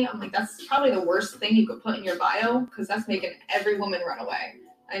family. I'm like, that's probably the worst thing you could put in your bio because that's making every woman run away.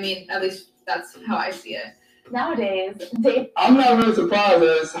 I mean, at least that's how I see it. Nowadays, I'm not really surprised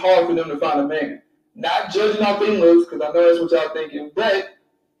that it's hard for them to find a man. Not judging off their looks, because I know that's what y'all thinking, but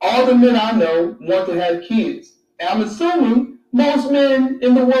all the men I know want to have kids. And I'm assuming most men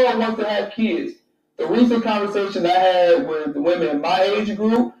in the world want to have kids. The recent conversation I had with the women in my age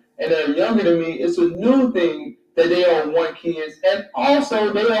group and that are younger than me, it's a new thing that they don't want kids, and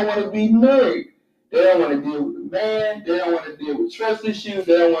also they don't want to be married. They don't want to deal with the man. They don't want to deal with trust issues.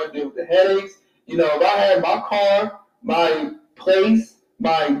 They don't want to deal with the headaches. If I have my car, my place,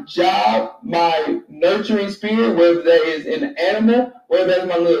 my job, my nurturing spirit, whether that is an animal, whether that's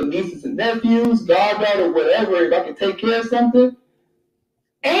my little nieces and nephews, goddaughter, whatever, if I can take care of something,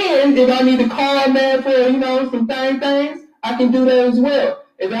 and if I need to call a man for, some things, I can do that as well.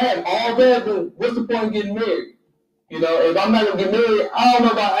 If I have all that, then what's the point of getting married? If I'm not going to get married, I don't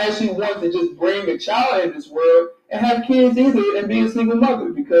know if I actually want to just bring a child in this world and have kids either and be a single mother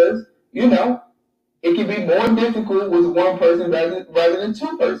because, it can be more difficult with one person rather than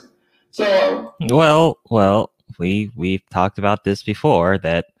two persons. So well, we've talked about this before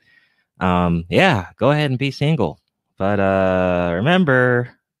that go ahead and be single. But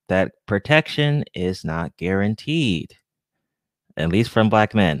remember that protection is not guaranteed. At least from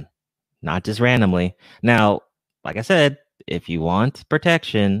Black men, not just randomly. Now, like I said, if you want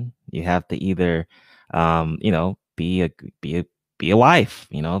protection, you have to either be a wife,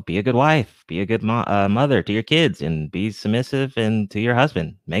 be a good wife, be a good mother to your kids, and be submissive and to your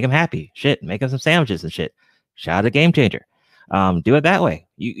husband. Make him happy. Shit, make him some sandwiches and shit. Shout out to Game Changer. Do it that way.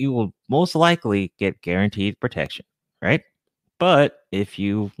 You will most likely get guaranteed protection, right? But if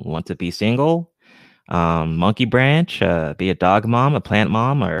you want to be single, monkey branch, be a dog mom, a plant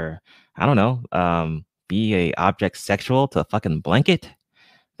mom, or I don't know, be a object sexual to a fucking blanket,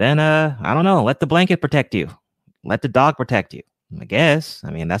 then I don't know, let the blanket protect you. Let the dog protect you. I guess.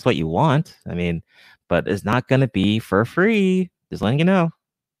 I mean, that's what you want. I mean, but it's not going to be for free. Just letting you know.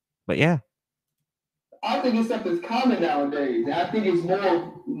 But yeah. I think it's something common nowadays. And I think it's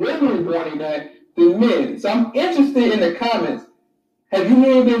more women wanting that than men. So I'm interested in the comments. Have you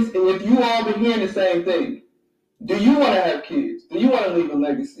heard this? And if you all been hearing the same thing, do you want to have kids? Do you want to leave a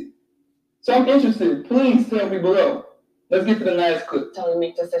legacy? So I'm interested. Please tell me below. Let's get to the last clip. Tell them to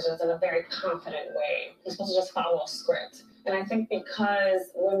make decisions in a very confident way. You're supposed to just follow a script. And I think because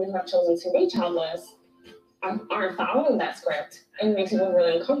women who have chosen to be childless aren't following that script, it makes people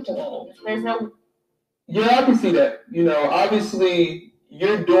really uncomfortable. Yeah, I can see that. Obviously,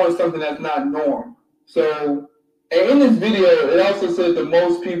 you're doing something that's not norm. So, and in this video, it also said that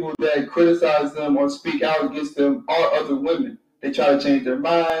most people that criticize them or speak out against them are other women. They try to change their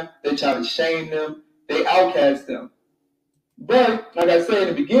mind. They try to shame them. They outcast them. But, like I said in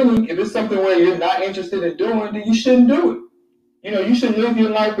the beginning, if it's something where you're not interested in doing, then you shouldn't do it. You should live your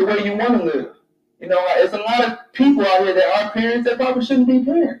life the way you want to live. There's a lot of people out here that are parents that probably shouldn't be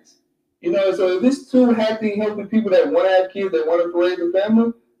parents. So if it's two healthy people that want to have kids, that want to raise a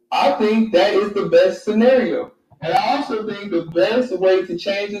family, I think that is the best scenario. And I also think the best way to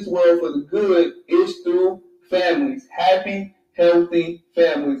change this world for the good is through families. Happy, healthy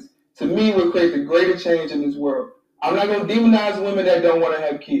families. To me, will create the greater change in this world. I'm not going to demonize women that don't want to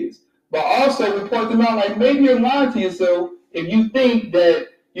have kids. But also, we point them out like maybe you're lying to yourself if you think that,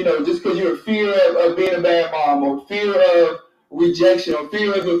 just because you're in fear of being a bad mom or fear of rejection or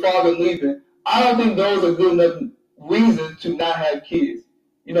fear of your father leaving, I don't think those are good enough reasons to not have kids.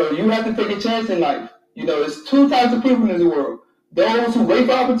 You have to take a chance in life. There's two types of people in this world. those who wait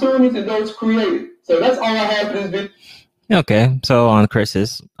for opportunities and those created. So that's all I have for this video. Okay, so on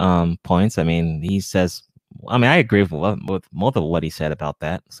Chris's points, I mean, he says, I mean, I agree with most of what he said about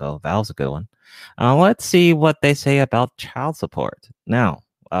that. So that was a good one. Let's see what they say about child support. Now,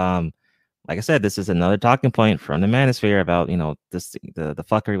 like I said, this is another talking point from the manosphere about, you know, this the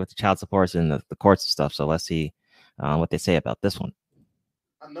fuckery with the child supports and the courts and stuff. So let's see what they say about this one.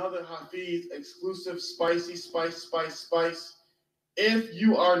 Another Hafiz exclusive spicy spice. If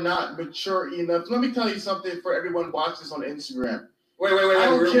you are not mature enough, let me tell you something for everyone watching this on Instagram. Wait,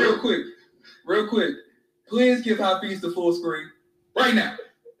 real quick. Please give Hafiz the full screen right now.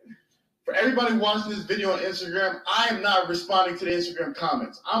 For everybody watching this video on Instagram, I am not responding to the Instagram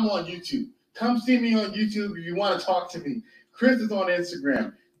comments. I'm on YouTube. Come see me on YouTube if you want to talk to me. Chris is on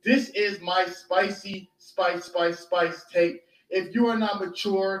Instagram. This is my spicy spice take. If you are not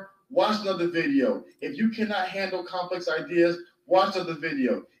mature, watch another video. If you cannot handle complex ideas, watch another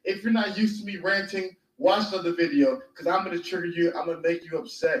video. If you're not used to me ranting, watch another video because I'm going to trigger you. I'm going to make you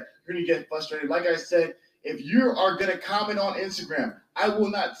upset. You're going to get frustrated. Like I said, if you are going to comment on Instagram, I will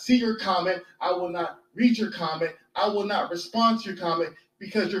not see your comment. I will not read your comment. I will not respond to your comment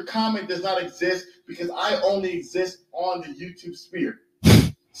because your comment does not exist because I only exist on the YouTube sphere.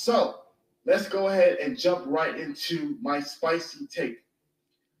 So let's go ahead and jump right into my spicy take.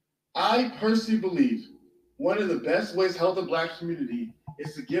 I personally believe one of the best ways to help the Black community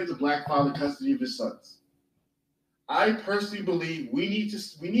is to give the Black father custody of his sons. I personally believe we need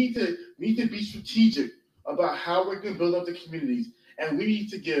to be strategic about how we're going to build up the communities, and we need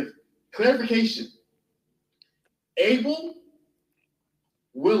to give clarification. Able,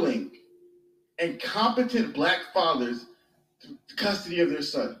 willing, and competent Black fathers custody of their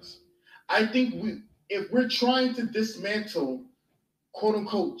sons. I think if we're trying to dismantle quote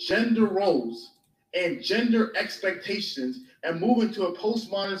unquote gender roles and gender expectations and move into a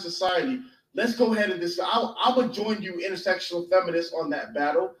postmodern society, let's go ahead and I would join you intersectional feminists on that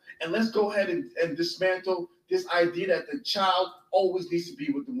battle, and let's go ahead and dismantle this idea that the child always needs to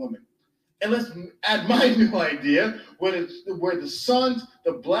be with the woman. And let's add my new idea where the sons,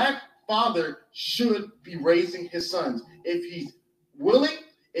 the Black father should be raising his sons if he's willing,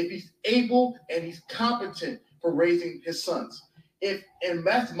 if he's able, and he's competent for raising his sons. And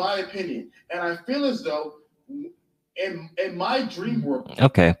that's my opinion. And I feel as though in my dream world.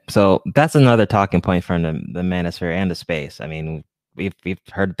 Okay, so that's another talking point from the manosphere and the space. I mean, we've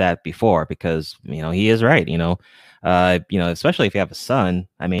heard that before because, you know, he is right. You know, especially if you have a son.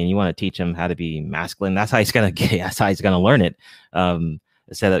 I mean, you want to teach him how to be masculine. That's how he's gonna get. That's how he's gonna learn it.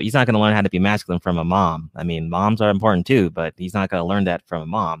 So that he's not going to learn how to be masculine from a mom. I mean, moms are important too, but he's not going to learn that from a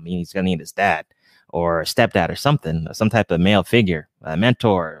mom. I mean, he's going to need his dad or a stepdad or something, some type of male figure, a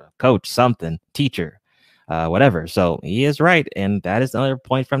mentor, a coach, something, teacher, whatever. So he is right. And that is another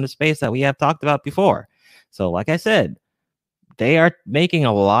point from the space that we have talked about before. So like I said, they are making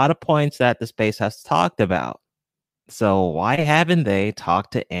a lot of points that the space has talked about. So why haven't they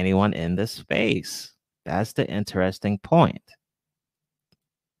talked to anyone in this space? That's the interesting point.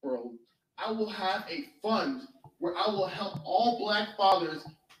 World, I will have a fund where I will help all Black fathers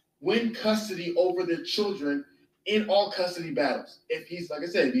win custody over their children in all custody battles. If he's, like I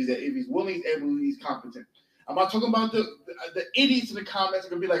said, if he's willing, he's able, he's competent. I'm not talking about the idiots in the comments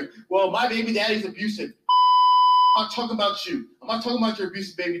are gonna be like, well, my baby daddy's abusive. I'm not talking about you. I'm not talking about your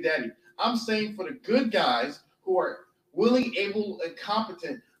abusive baby daddy. I'm saying for the good guys who are willing, able, and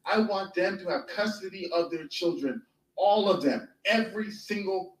competent, I want them to have custody of their children. All of them, every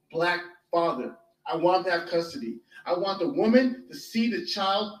single Black father. I want to have custody. I want the woman to see the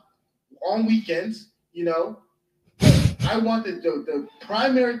child on weekends, you know. I want the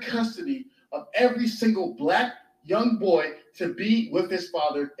primary custody of every single Black young boy to be with his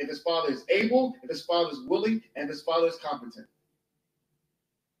father if his father is able, if his father is willing, and if his father is competent.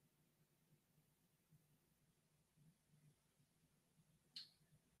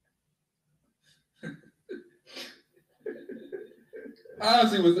 I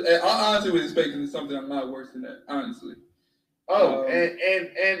honestly was expecting something I'm not worse than that, honestly. Oh,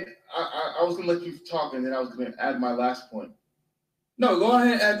 and I was gonna let you talk, and then I was gonna add my last point. No, go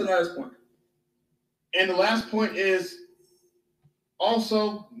ahead and add the last point. And the last point is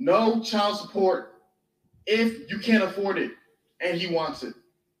also no child support if you can't afford it and he wants it.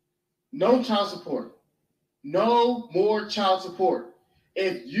 No child support. No more child support.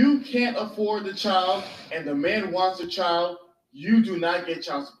 If you can't afford the child and the man wants the child, you do not get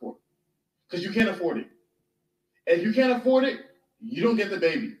child support because you can't afford it. If you can't afford it, you don't get the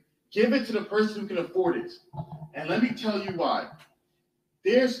baby. Give it to the person who can afford it. And let me tell you why.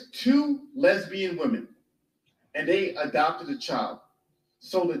 There's two lesbian women. and they adopted a child.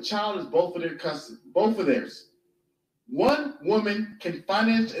 So the child is both of their custody, both of theirs. One woman can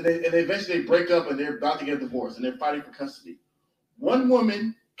finance, and eventually they break up and they're about to get divorced and they're fighting for custody. One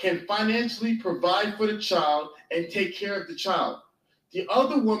woman can financially provide for the child and take care of the child. The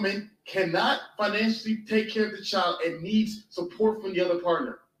other woman cannot financially take care of the child and needs support from the other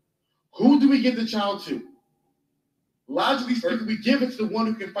partner. Who do we give the child to? Logically speaking, we give it to the one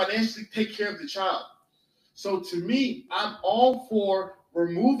who can financially take care of the child. So to me, I'm all for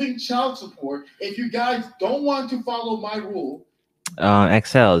removing child support. If you guys don't want to follow my rule,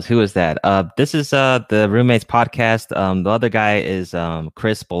 XLs, who is that? This is the Roommates podcast. The other guy is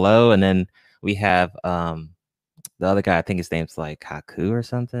Chris Below, and then we have the other guy. I think his name's like Haku or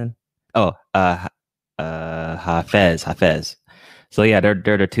something. Oh, Hafez. So yeah, they're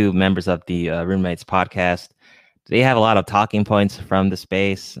the two members of the Roommates podcast. They have a lot of talking points from the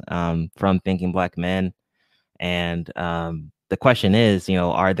space, from Thinking Black Men, and the question is,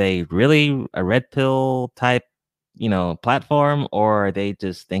 are they really a red pill type, platform, or are they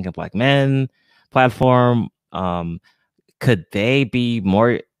just Thinking Black Men platform? Could they be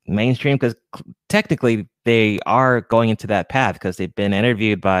more mainstream? Because technically they are going into that path because they've been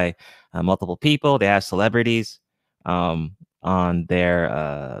interviewed by multiple people. They have celebrities on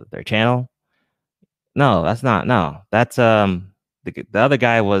their channel. No, that's not. No, that's the other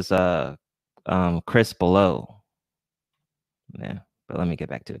guy was Chris Below. Yeah, but let me get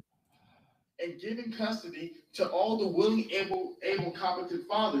back to it. And giving custody to all the willing, able, competent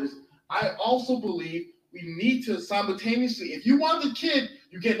fathers, I also believe we need to simultaneously, if you want the kid,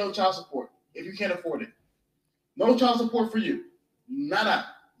 you get no child support if you can't afford it. No child support for you. Nada.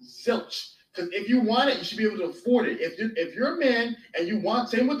 Zilch. Because if you want it, you should be able to afford it. If you're a man and you want,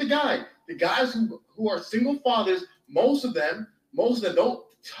 same with the guys who are single fathers, most of them don't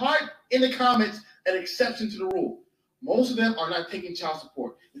type in the comments an exception to the rule. Most of them are not taking child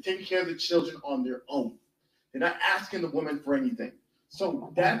support. They're taking care of the children on their own. They're not asking the woman for anything.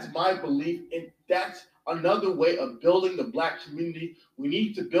 So that's my belief, and that's another way of building the Black community. We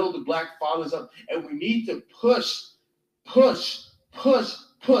need to build the Black fathers up, and we need to push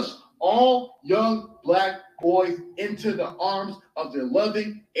all young Black boys into the arms of their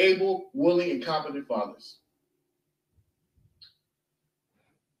loving, able, willing, and competent fathers.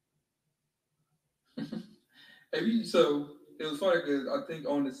 So it was funny because I think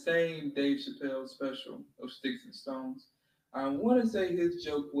on the same Dave Chappelle special of Sticks and Stones, I want to say his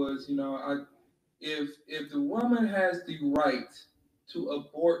joke was, if the woman has the right to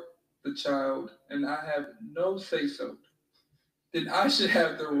abort the child and I have no say so, then I should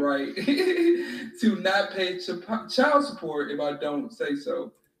have the right to not pay child support if I don't say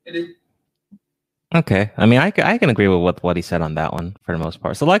so. Okay. I mean, I can agree with what he said on that one for the most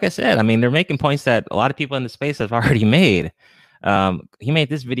part. So like I said, I mean, they're making points that a lot of people in the space have already made. He made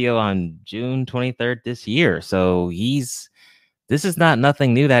this video on June 23rd this year. So this is not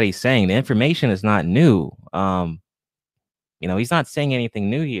nothing new that he's saying. The information is not new. He's not saying anything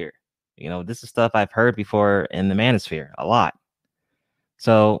new here. This is stuff I've heard before in the manosphere a lot.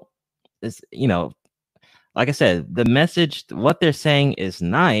 So it's, like I said, the message, what they're saying is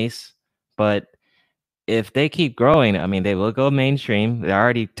nice, but if they keep growing, I mean, they will go mainstream. They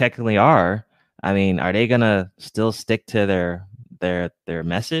already technically are. I mean, are they gonna still stick to their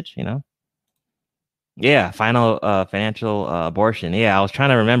message? Yeah, final financial abortion. Yeah, I was trying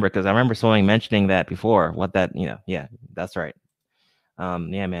to remember because I remember someone mentioning that before. What that, yeah, that's right.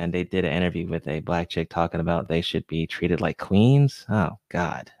 Yeah, man, they did an interview with a Black chick talking about they should be treated like queens. Oh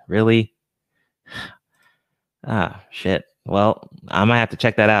God, really? Shit. Well, I might have to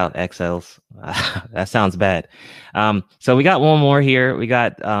check that out, XLs. That sounds bad. So we got one more here. We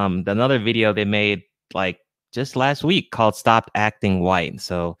got another video they made like just last week called Stop Acting White.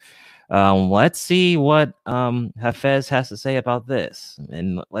 So let's see what Hafez has to say about this.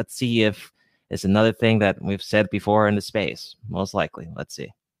 And let's see if it's another thing that we've said before in the space. Most likely. Let's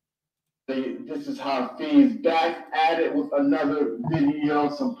see. This is Hafez back at it with another video,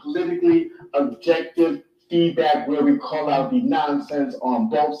 some politically objective feedback where we call out the nonsense on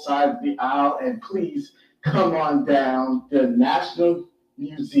both sides of the aisle. And please come on down to the National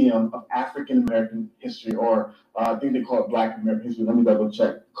Museum of African American History, or I think they call it Black American History. Let me double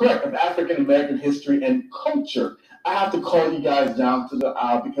check. Correct, of African American History and Culture. I have to call you guys down to the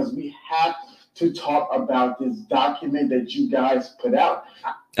aisle because we have to talk about this document that you guys put out.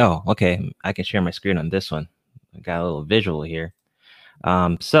 Oh, okay. I can share my screen on this one. I got a little visual here.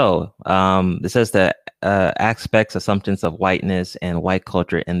 So this says the aspects, assumptions of whiteness and white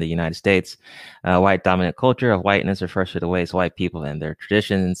culture in the United States. White dominant culture of whiteness refers to the ways white people and their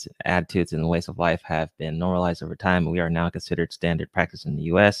traditions, attitudes, and ways of life have been normalized over time. We are now considered standard practice in the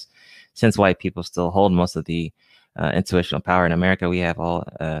U.S. Since white people still hold most of the institutional power in America, we have all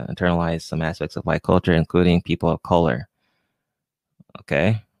internalized some aspects of white culture, including people of color.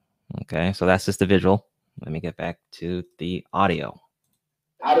 Okay. So that's just the visual. Let me get back to the audio.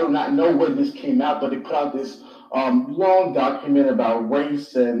 I do not know when this came out, but they put out this long document about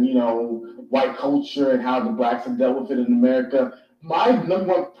race and, white culture and how the blacks have dealt with it in America. My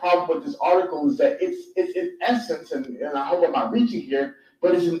number one problem with this article is that it's in essence, and I hope I'm not reaching here,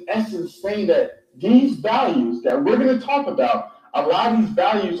 but it's in essence saying that these values that we're going to talk about, a lot of these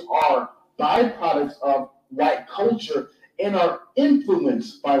values are byproducts of white culture and are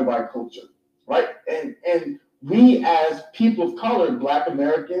influenced by white culture, right? And we as people of color, Black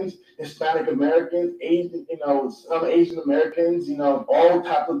Americans, Hispanic Americans, Asian, some Asian Americans, all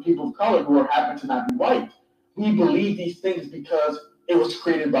types of people of color who happen to not be white, we believe these things because it was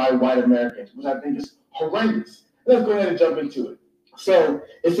created by white Americans, which I think is horrendous. Let's go ahead and jump into it. So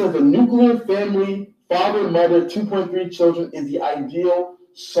it says the nuclear family, father, mother, 2.3 children is the ideal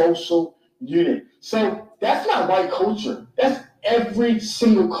social unit. So that's not white culture. That's every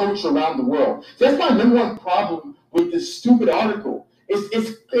single culture around the world. So that's my number one problem with this stupid article.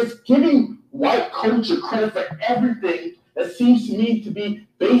 It's giving white culture credit for everything that seems to me to be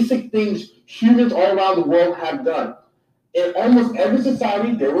basic things humans all around the world have done. In almost every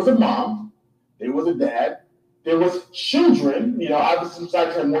society, there was a mom, there was a dad, there was children. Obviously some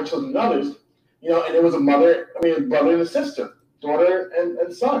societies have more children than others. And there was a brother and a sister, daughter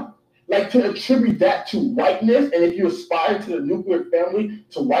and son. Like, to attribute that to whiteness, and if you aspire to the nuclear family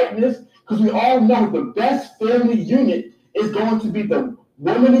to whiteness, because we all know the best family unit is going to be the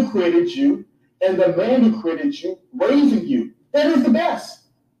woman who created you and the man who created you raising you. That is the best.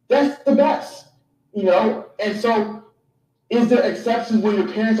 That's the best. And so is there exceptions where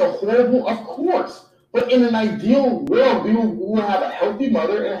your parents are horrible? Of course. But in an ideal world, we will have a healthy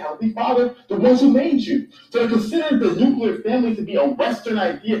mother and a healthy father, the ones who made you. So to consider the nuclear family to be a Western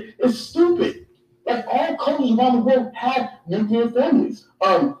idea is stupid. Like, all cultures around the world have nuclear families.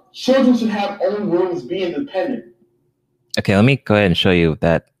 Children should have own rooms, be independent. Okay, let me go ahead and show you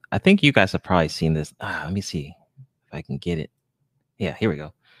that. I think you guys have probably seen this. Let me see if I can get it. Yeah, here we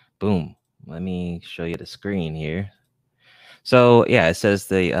go. Boom. Let me show you the screen here. So yeah, it says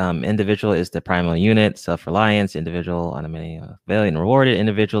the individual is the primal unit, self-reliance, individual, valiant and rewarded.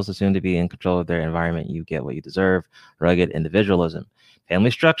 Individuals assumed to be in control of their environment. You get what you deserve. Rugged individualism.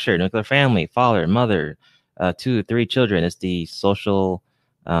 Family structure, nuclear family, father, mother, 2, 3 children is the social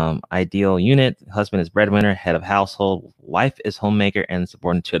ideal unit. Husband is breadwinner, head of household. Wife is homemaker and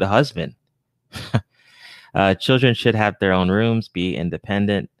subordinate to the husband. Children should have their own rooms, be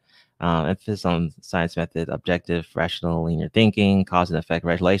independent. Emphasis on science method, objective, rational, linear thinking, cause and effect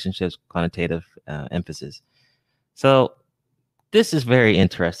relationships, quantitative emphasis. So this is very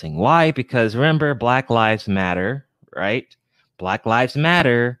interesting. Why? Because remember, Black Lives Matter, right? Black Lives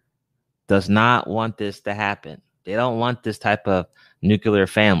Matter does not want this to happen. They don't want this type of nuclear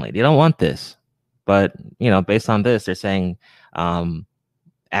family. They don't want this. But, based on this, they're saying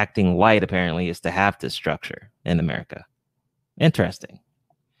acting white apparently is to have this structure in America. Interesting.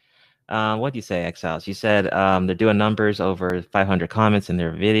 What do you say, Exiles? You said they're doing numbers over 500 comments in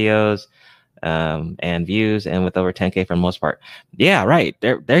their videos and views, and with over 10K for the most part. Yeah, right.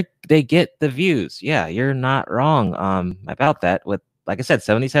 They get the views. Yeah, you're not wrong about that. With, like I said,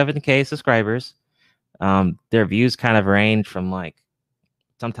 77K subscribers, their views kind of range from like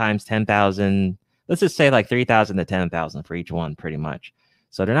sometimes 10,000. Let's just say like 3,000 to 10,000 for each one, pretty much.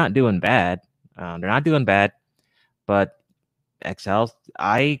 So they're not doing bad. But Exiles,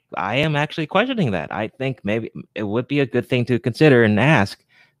 I am actually questioning that. I think maybe it would be a good thing to consider and ask,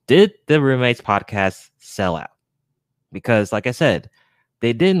 did the Roommates podcast sell out? Because like I said,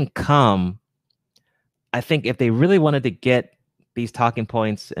 they didn't come. I think if they really wanted to get these talking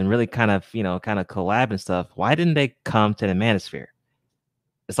points and really kind of collab and stuff, why didn't they come to the Manosphere?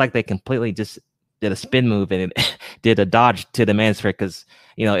 It's like they completely just did a spin move and did a dodge to the Manosphere. Because,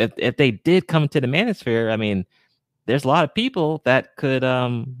 if they did come to the Manosphere, I mean, there's a lot of people that could,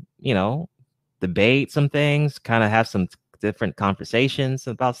 debate some things, kind of have some different conversations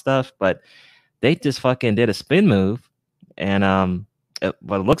about stuff, but they just fucking did a spin move. And it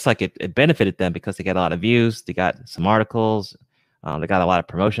looks like it benefited them because they got a lot of views. They got some articles. They got a lot of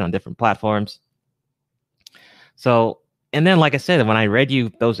promotion on different platforms. So, and then, like I said, when I read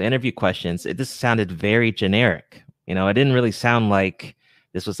you those interview questions, it just sounded very generic. It didn't really sound like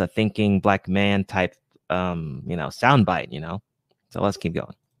this was a thinking Black man type soundbite. So let's keep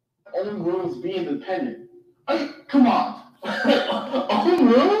going. Own rooms, be independent. Come on. Own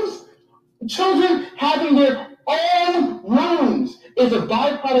rooms? Children having their own rooms is a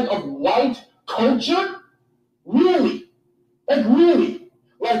byproduct of white culture? Really? Really?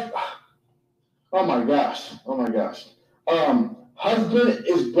 Oh my gosh. Husband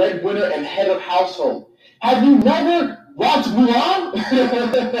is breadwinner and head of household. Have you never watched Mulan?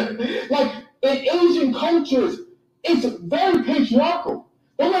 In Asian cultures, it's very patriarchal.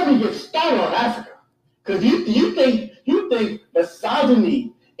 Don't let me get started on Africa. Because you think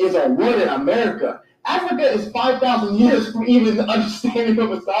misogyny is a word in America. Africa is 5,000 years from even understanding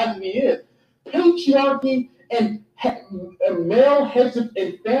what misogyny is. Patriarchy and male headship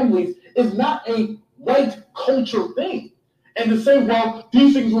in families is not a white culture thing. And to say, well,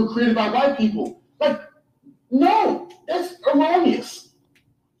 these things were created by white people. No, that's erroneous.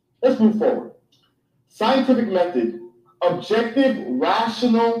 Let's move forward. Scientific method, objective,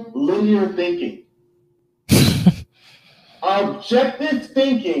 rational, linear thinking. Objective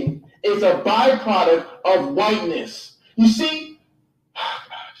thinking is a byproduct of whiteness. You see,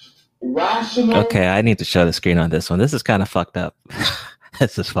 rational. Okay, I need to show the screen on this one. This is kind of fucked up.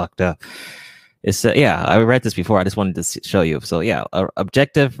 This is fucked up. It's I read this before. I just wanted to show you. So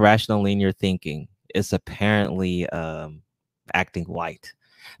objective, rational, linear thinking is apparently acting white.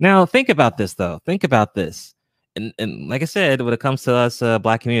 Now think about this though. Think about this. And like I said, when it comes to us,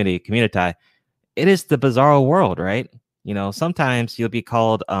 Black community, it is the bizarro world, right? Sometimes you'll be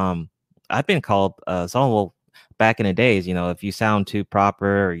called. I've been called. Someone will back in the days. If you sound too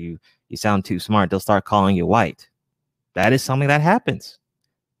proper or you sound too smart, they'll start calling you white. That is something that happens.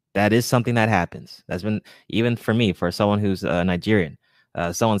 That's been, even for me, for someone who's Nigerian.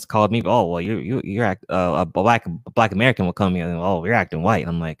 Someone's called me. Oh, well, you're a black American will come in. Oh, you're acting white.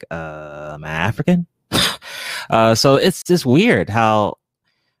 I'm like, I'm African. So it's just weird how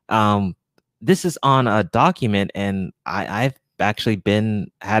this is on a document, and I've actually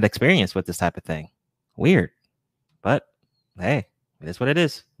had experience with this type of thing. Weird, but hey, it is what it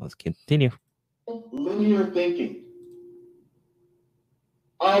is. Let's continue. Linear thinking.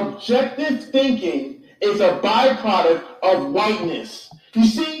 Objective thinking is a byproduct of whiteness. You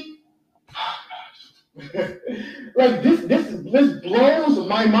see, this blows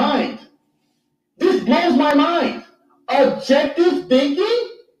my mind. This blows my mind. Objective thinking?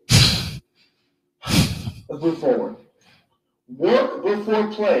 Let's move forward. Work before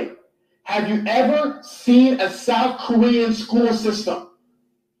play. Have you ever seen a South Korean school system?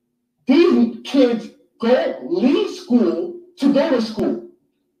 These kids leave school to go to school.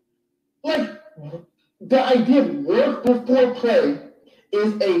 The idea of work before play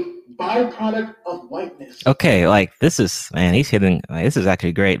is a byproduct of whiteness. Okay, this is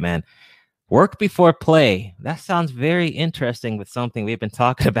actually great, man. Work before play. That sounds very interesting with something we've been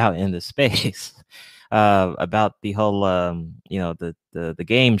talking about in the space. About the whole the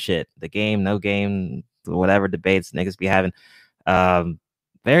game shit, the game, no game, whatever debates niggas be having.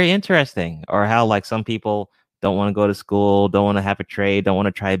 Very interesting. Or how some people don't want to go to school, don't want to have a trade, don't want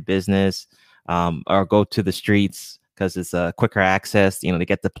to try business, or go to the streets because it's a quicker access. They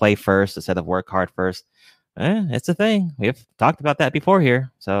get to play first instead of work hard first. It's a thing. We've talked about that before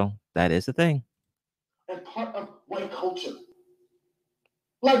here, so that is a thing. And part of white culture.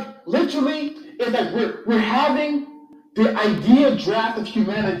 Literally, it's we're having the idea draft of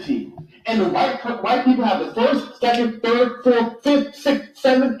humanity, and the white people have the first, second, third, fourth, fifth, sixth,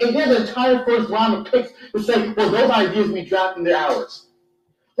 seventh, and the entire first round of picks to say, well, those ideas we drafted, they're ours.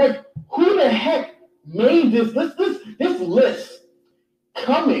 Who the heck made this list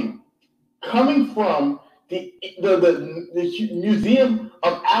coming from the Museum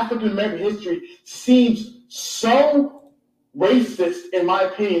of African American History seems so racist, in my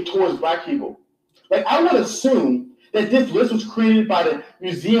opinion, towards Black people. I would assume that this list was created by the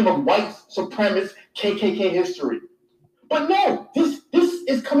Museum of White Supremacist KKK History. But no, this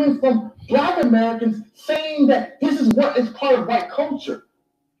is coming from Black Americans saying that this is what is part of white culture.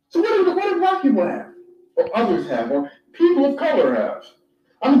 So what do Black people have? Or others have? Or people of color have?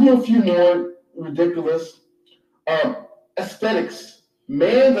 I'm going to do a few more ridiculous. Aesthetics.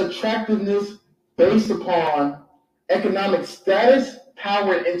 Man's attractiveness based upon economic status,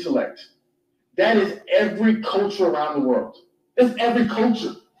 power, and intellect. That is every culture around the world. That's every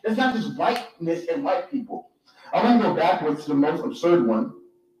culture. It's not just whiteness and white people. I want to go backwards to the most absurd one.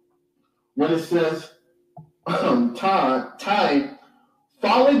 When it says time,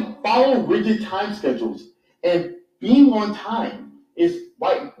 follow rigid time schedules, and being on time is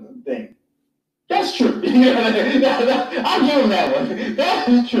white thing. That's true. I'll give them that one. That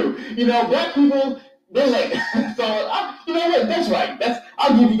is true. Black people, They're like, you know what? That's right.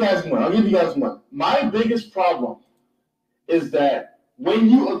 I'll give you guys one. My biggest problem is that when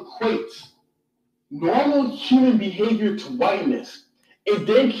you equate normal human behavior to whiteness, it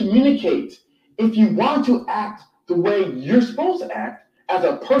then communicates. If you want to act the way you're supposed to act as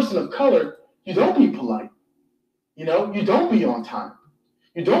a person of color, you don't be polite. You don't be on time.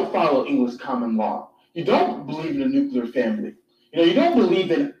 You don't follow English common law. You don't believe in a nuclear family. You don't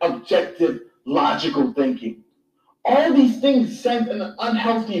believe in objective, logical thinking. All these things send an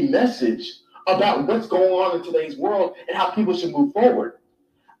unhealthy message about what's going on in today's world and how people should move forward.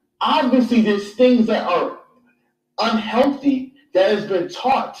 Obviously, there's things that are unhealthy that has been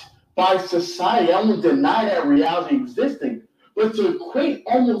taught by society. I won't deny that reality existing, but to equate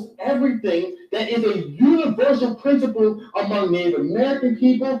almost everything that is a universal principle among Native American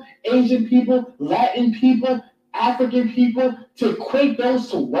people, Asian people, Latin people, African people, to equate those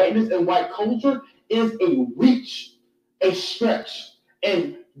to whiteness and white culture is a reach, a stretch,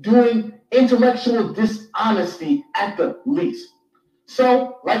 and doing intellectual dishonesty at the least.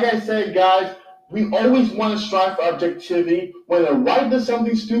 So, like I said, guys, we always want to strive for objectivity. When the right does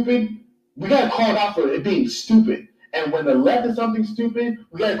something stupid, we got to call it out for it being stupid. And when the left does something stupid,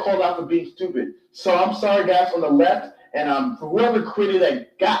 we got to call it out for being stupid. So I'm sorry, guys, on the left, and for whoever created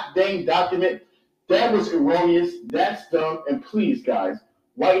that goddamn document, that was erroneous. That's dumb. And please, guys,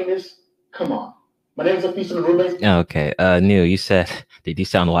 whiteness, come on. My name is Afis from the Roommates. Okay, Neil, you said, did you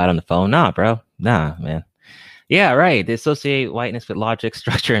sound white on the phone? Nah, bro. Nah, man. Yeah, right. They associate whiteness with logic,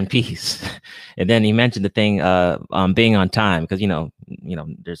 structure, and peace. And then you mentioned the thing being on time, because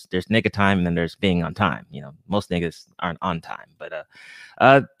there's nigga time and then there's being on time. Most niggas aren't on time. But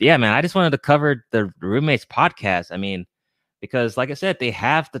yeah, man, I just wanted to cover the Roommates podcast. I mean, because like I said, they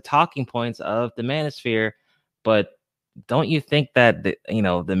have the talking points of the Manosphere, but don't you think that the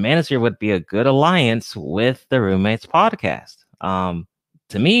Manosphere would be a good alliance with the Roommates podcast?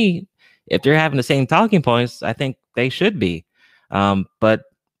 To me, if they're having the same talking points, I think they should be. But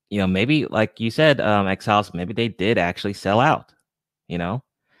maybe like you said, X-House, maybe they did actually sell out.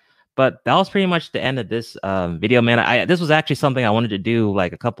 But that was pretty much the end of this video, man. This was actually something I wanted to do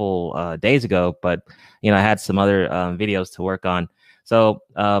like a couple days ago, but I had some other videos to work on. So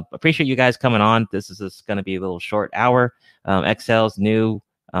appreciate you guys coming on. This is just going to be a little short hour. XL's new,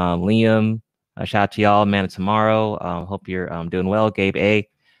 Liam, shout out to y'all, man. Tomorrow, hope you're doing well. Gabe A.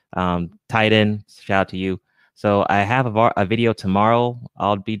 Titan, shout out to you. So I have a video tomorrow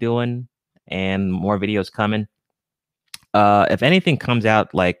I'll be doing, and more videos coming. If anything comes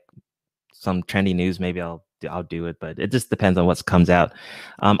out, like some trendy news, maybe I'll do it, but it just depends on what comes out.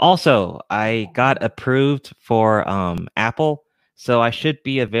 Also, I got approved for Apple, so I should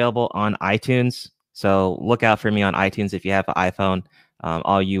be available on iTunes. So look out for me on iTunes if you have an iPhone.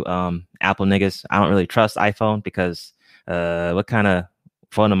 All you Apple niggas, I don't really trust iPhone because what kind of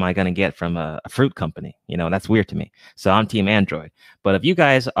phone am I going to get from a fruit company? That's weird to me. So I'm team Android. But if you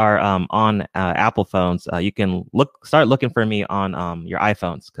guys are on Apple phones, you can start looking for me on your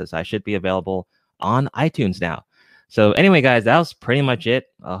iPhones, because I should be available on iTunes now. So anyway, guys, that was pretty much it.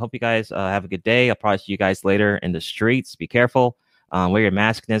 I hope you guys have a good day. I'll probably see you guys later in the streets. Be careful. Wear your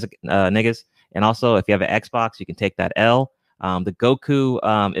mask, niggas. And also, if you have an Xbox, you can take that L. The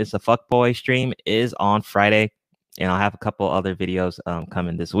Goku is a fuckboy stream is on Friday. And I'll have a couple other videos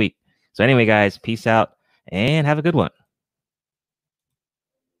coming this week. So anyway, guys, peace out and have a good one.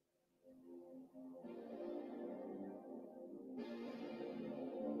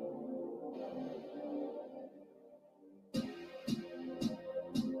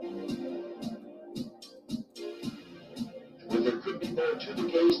 Well, there could be more to the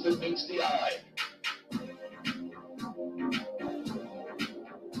gaze than meets the eye.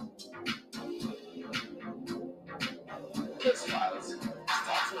 X-Files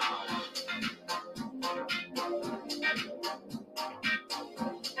starts now. Well, there could be more to the gaze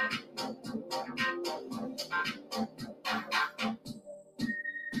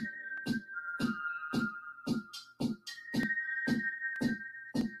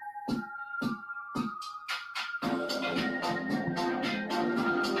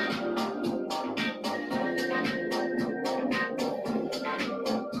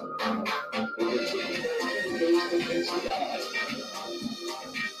than meets the eye.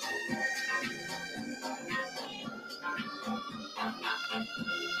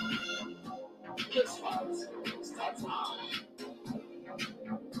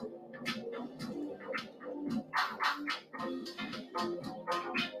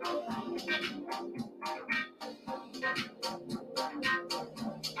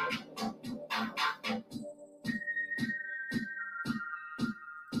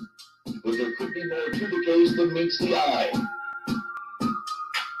 but there could be more to the gaze than meets the eye.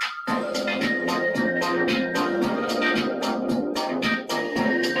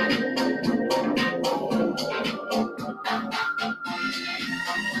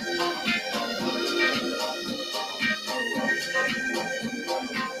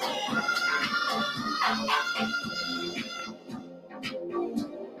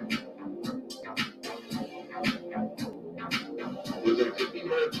 But there could be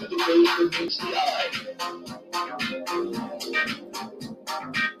more to the gaze than meets the eye.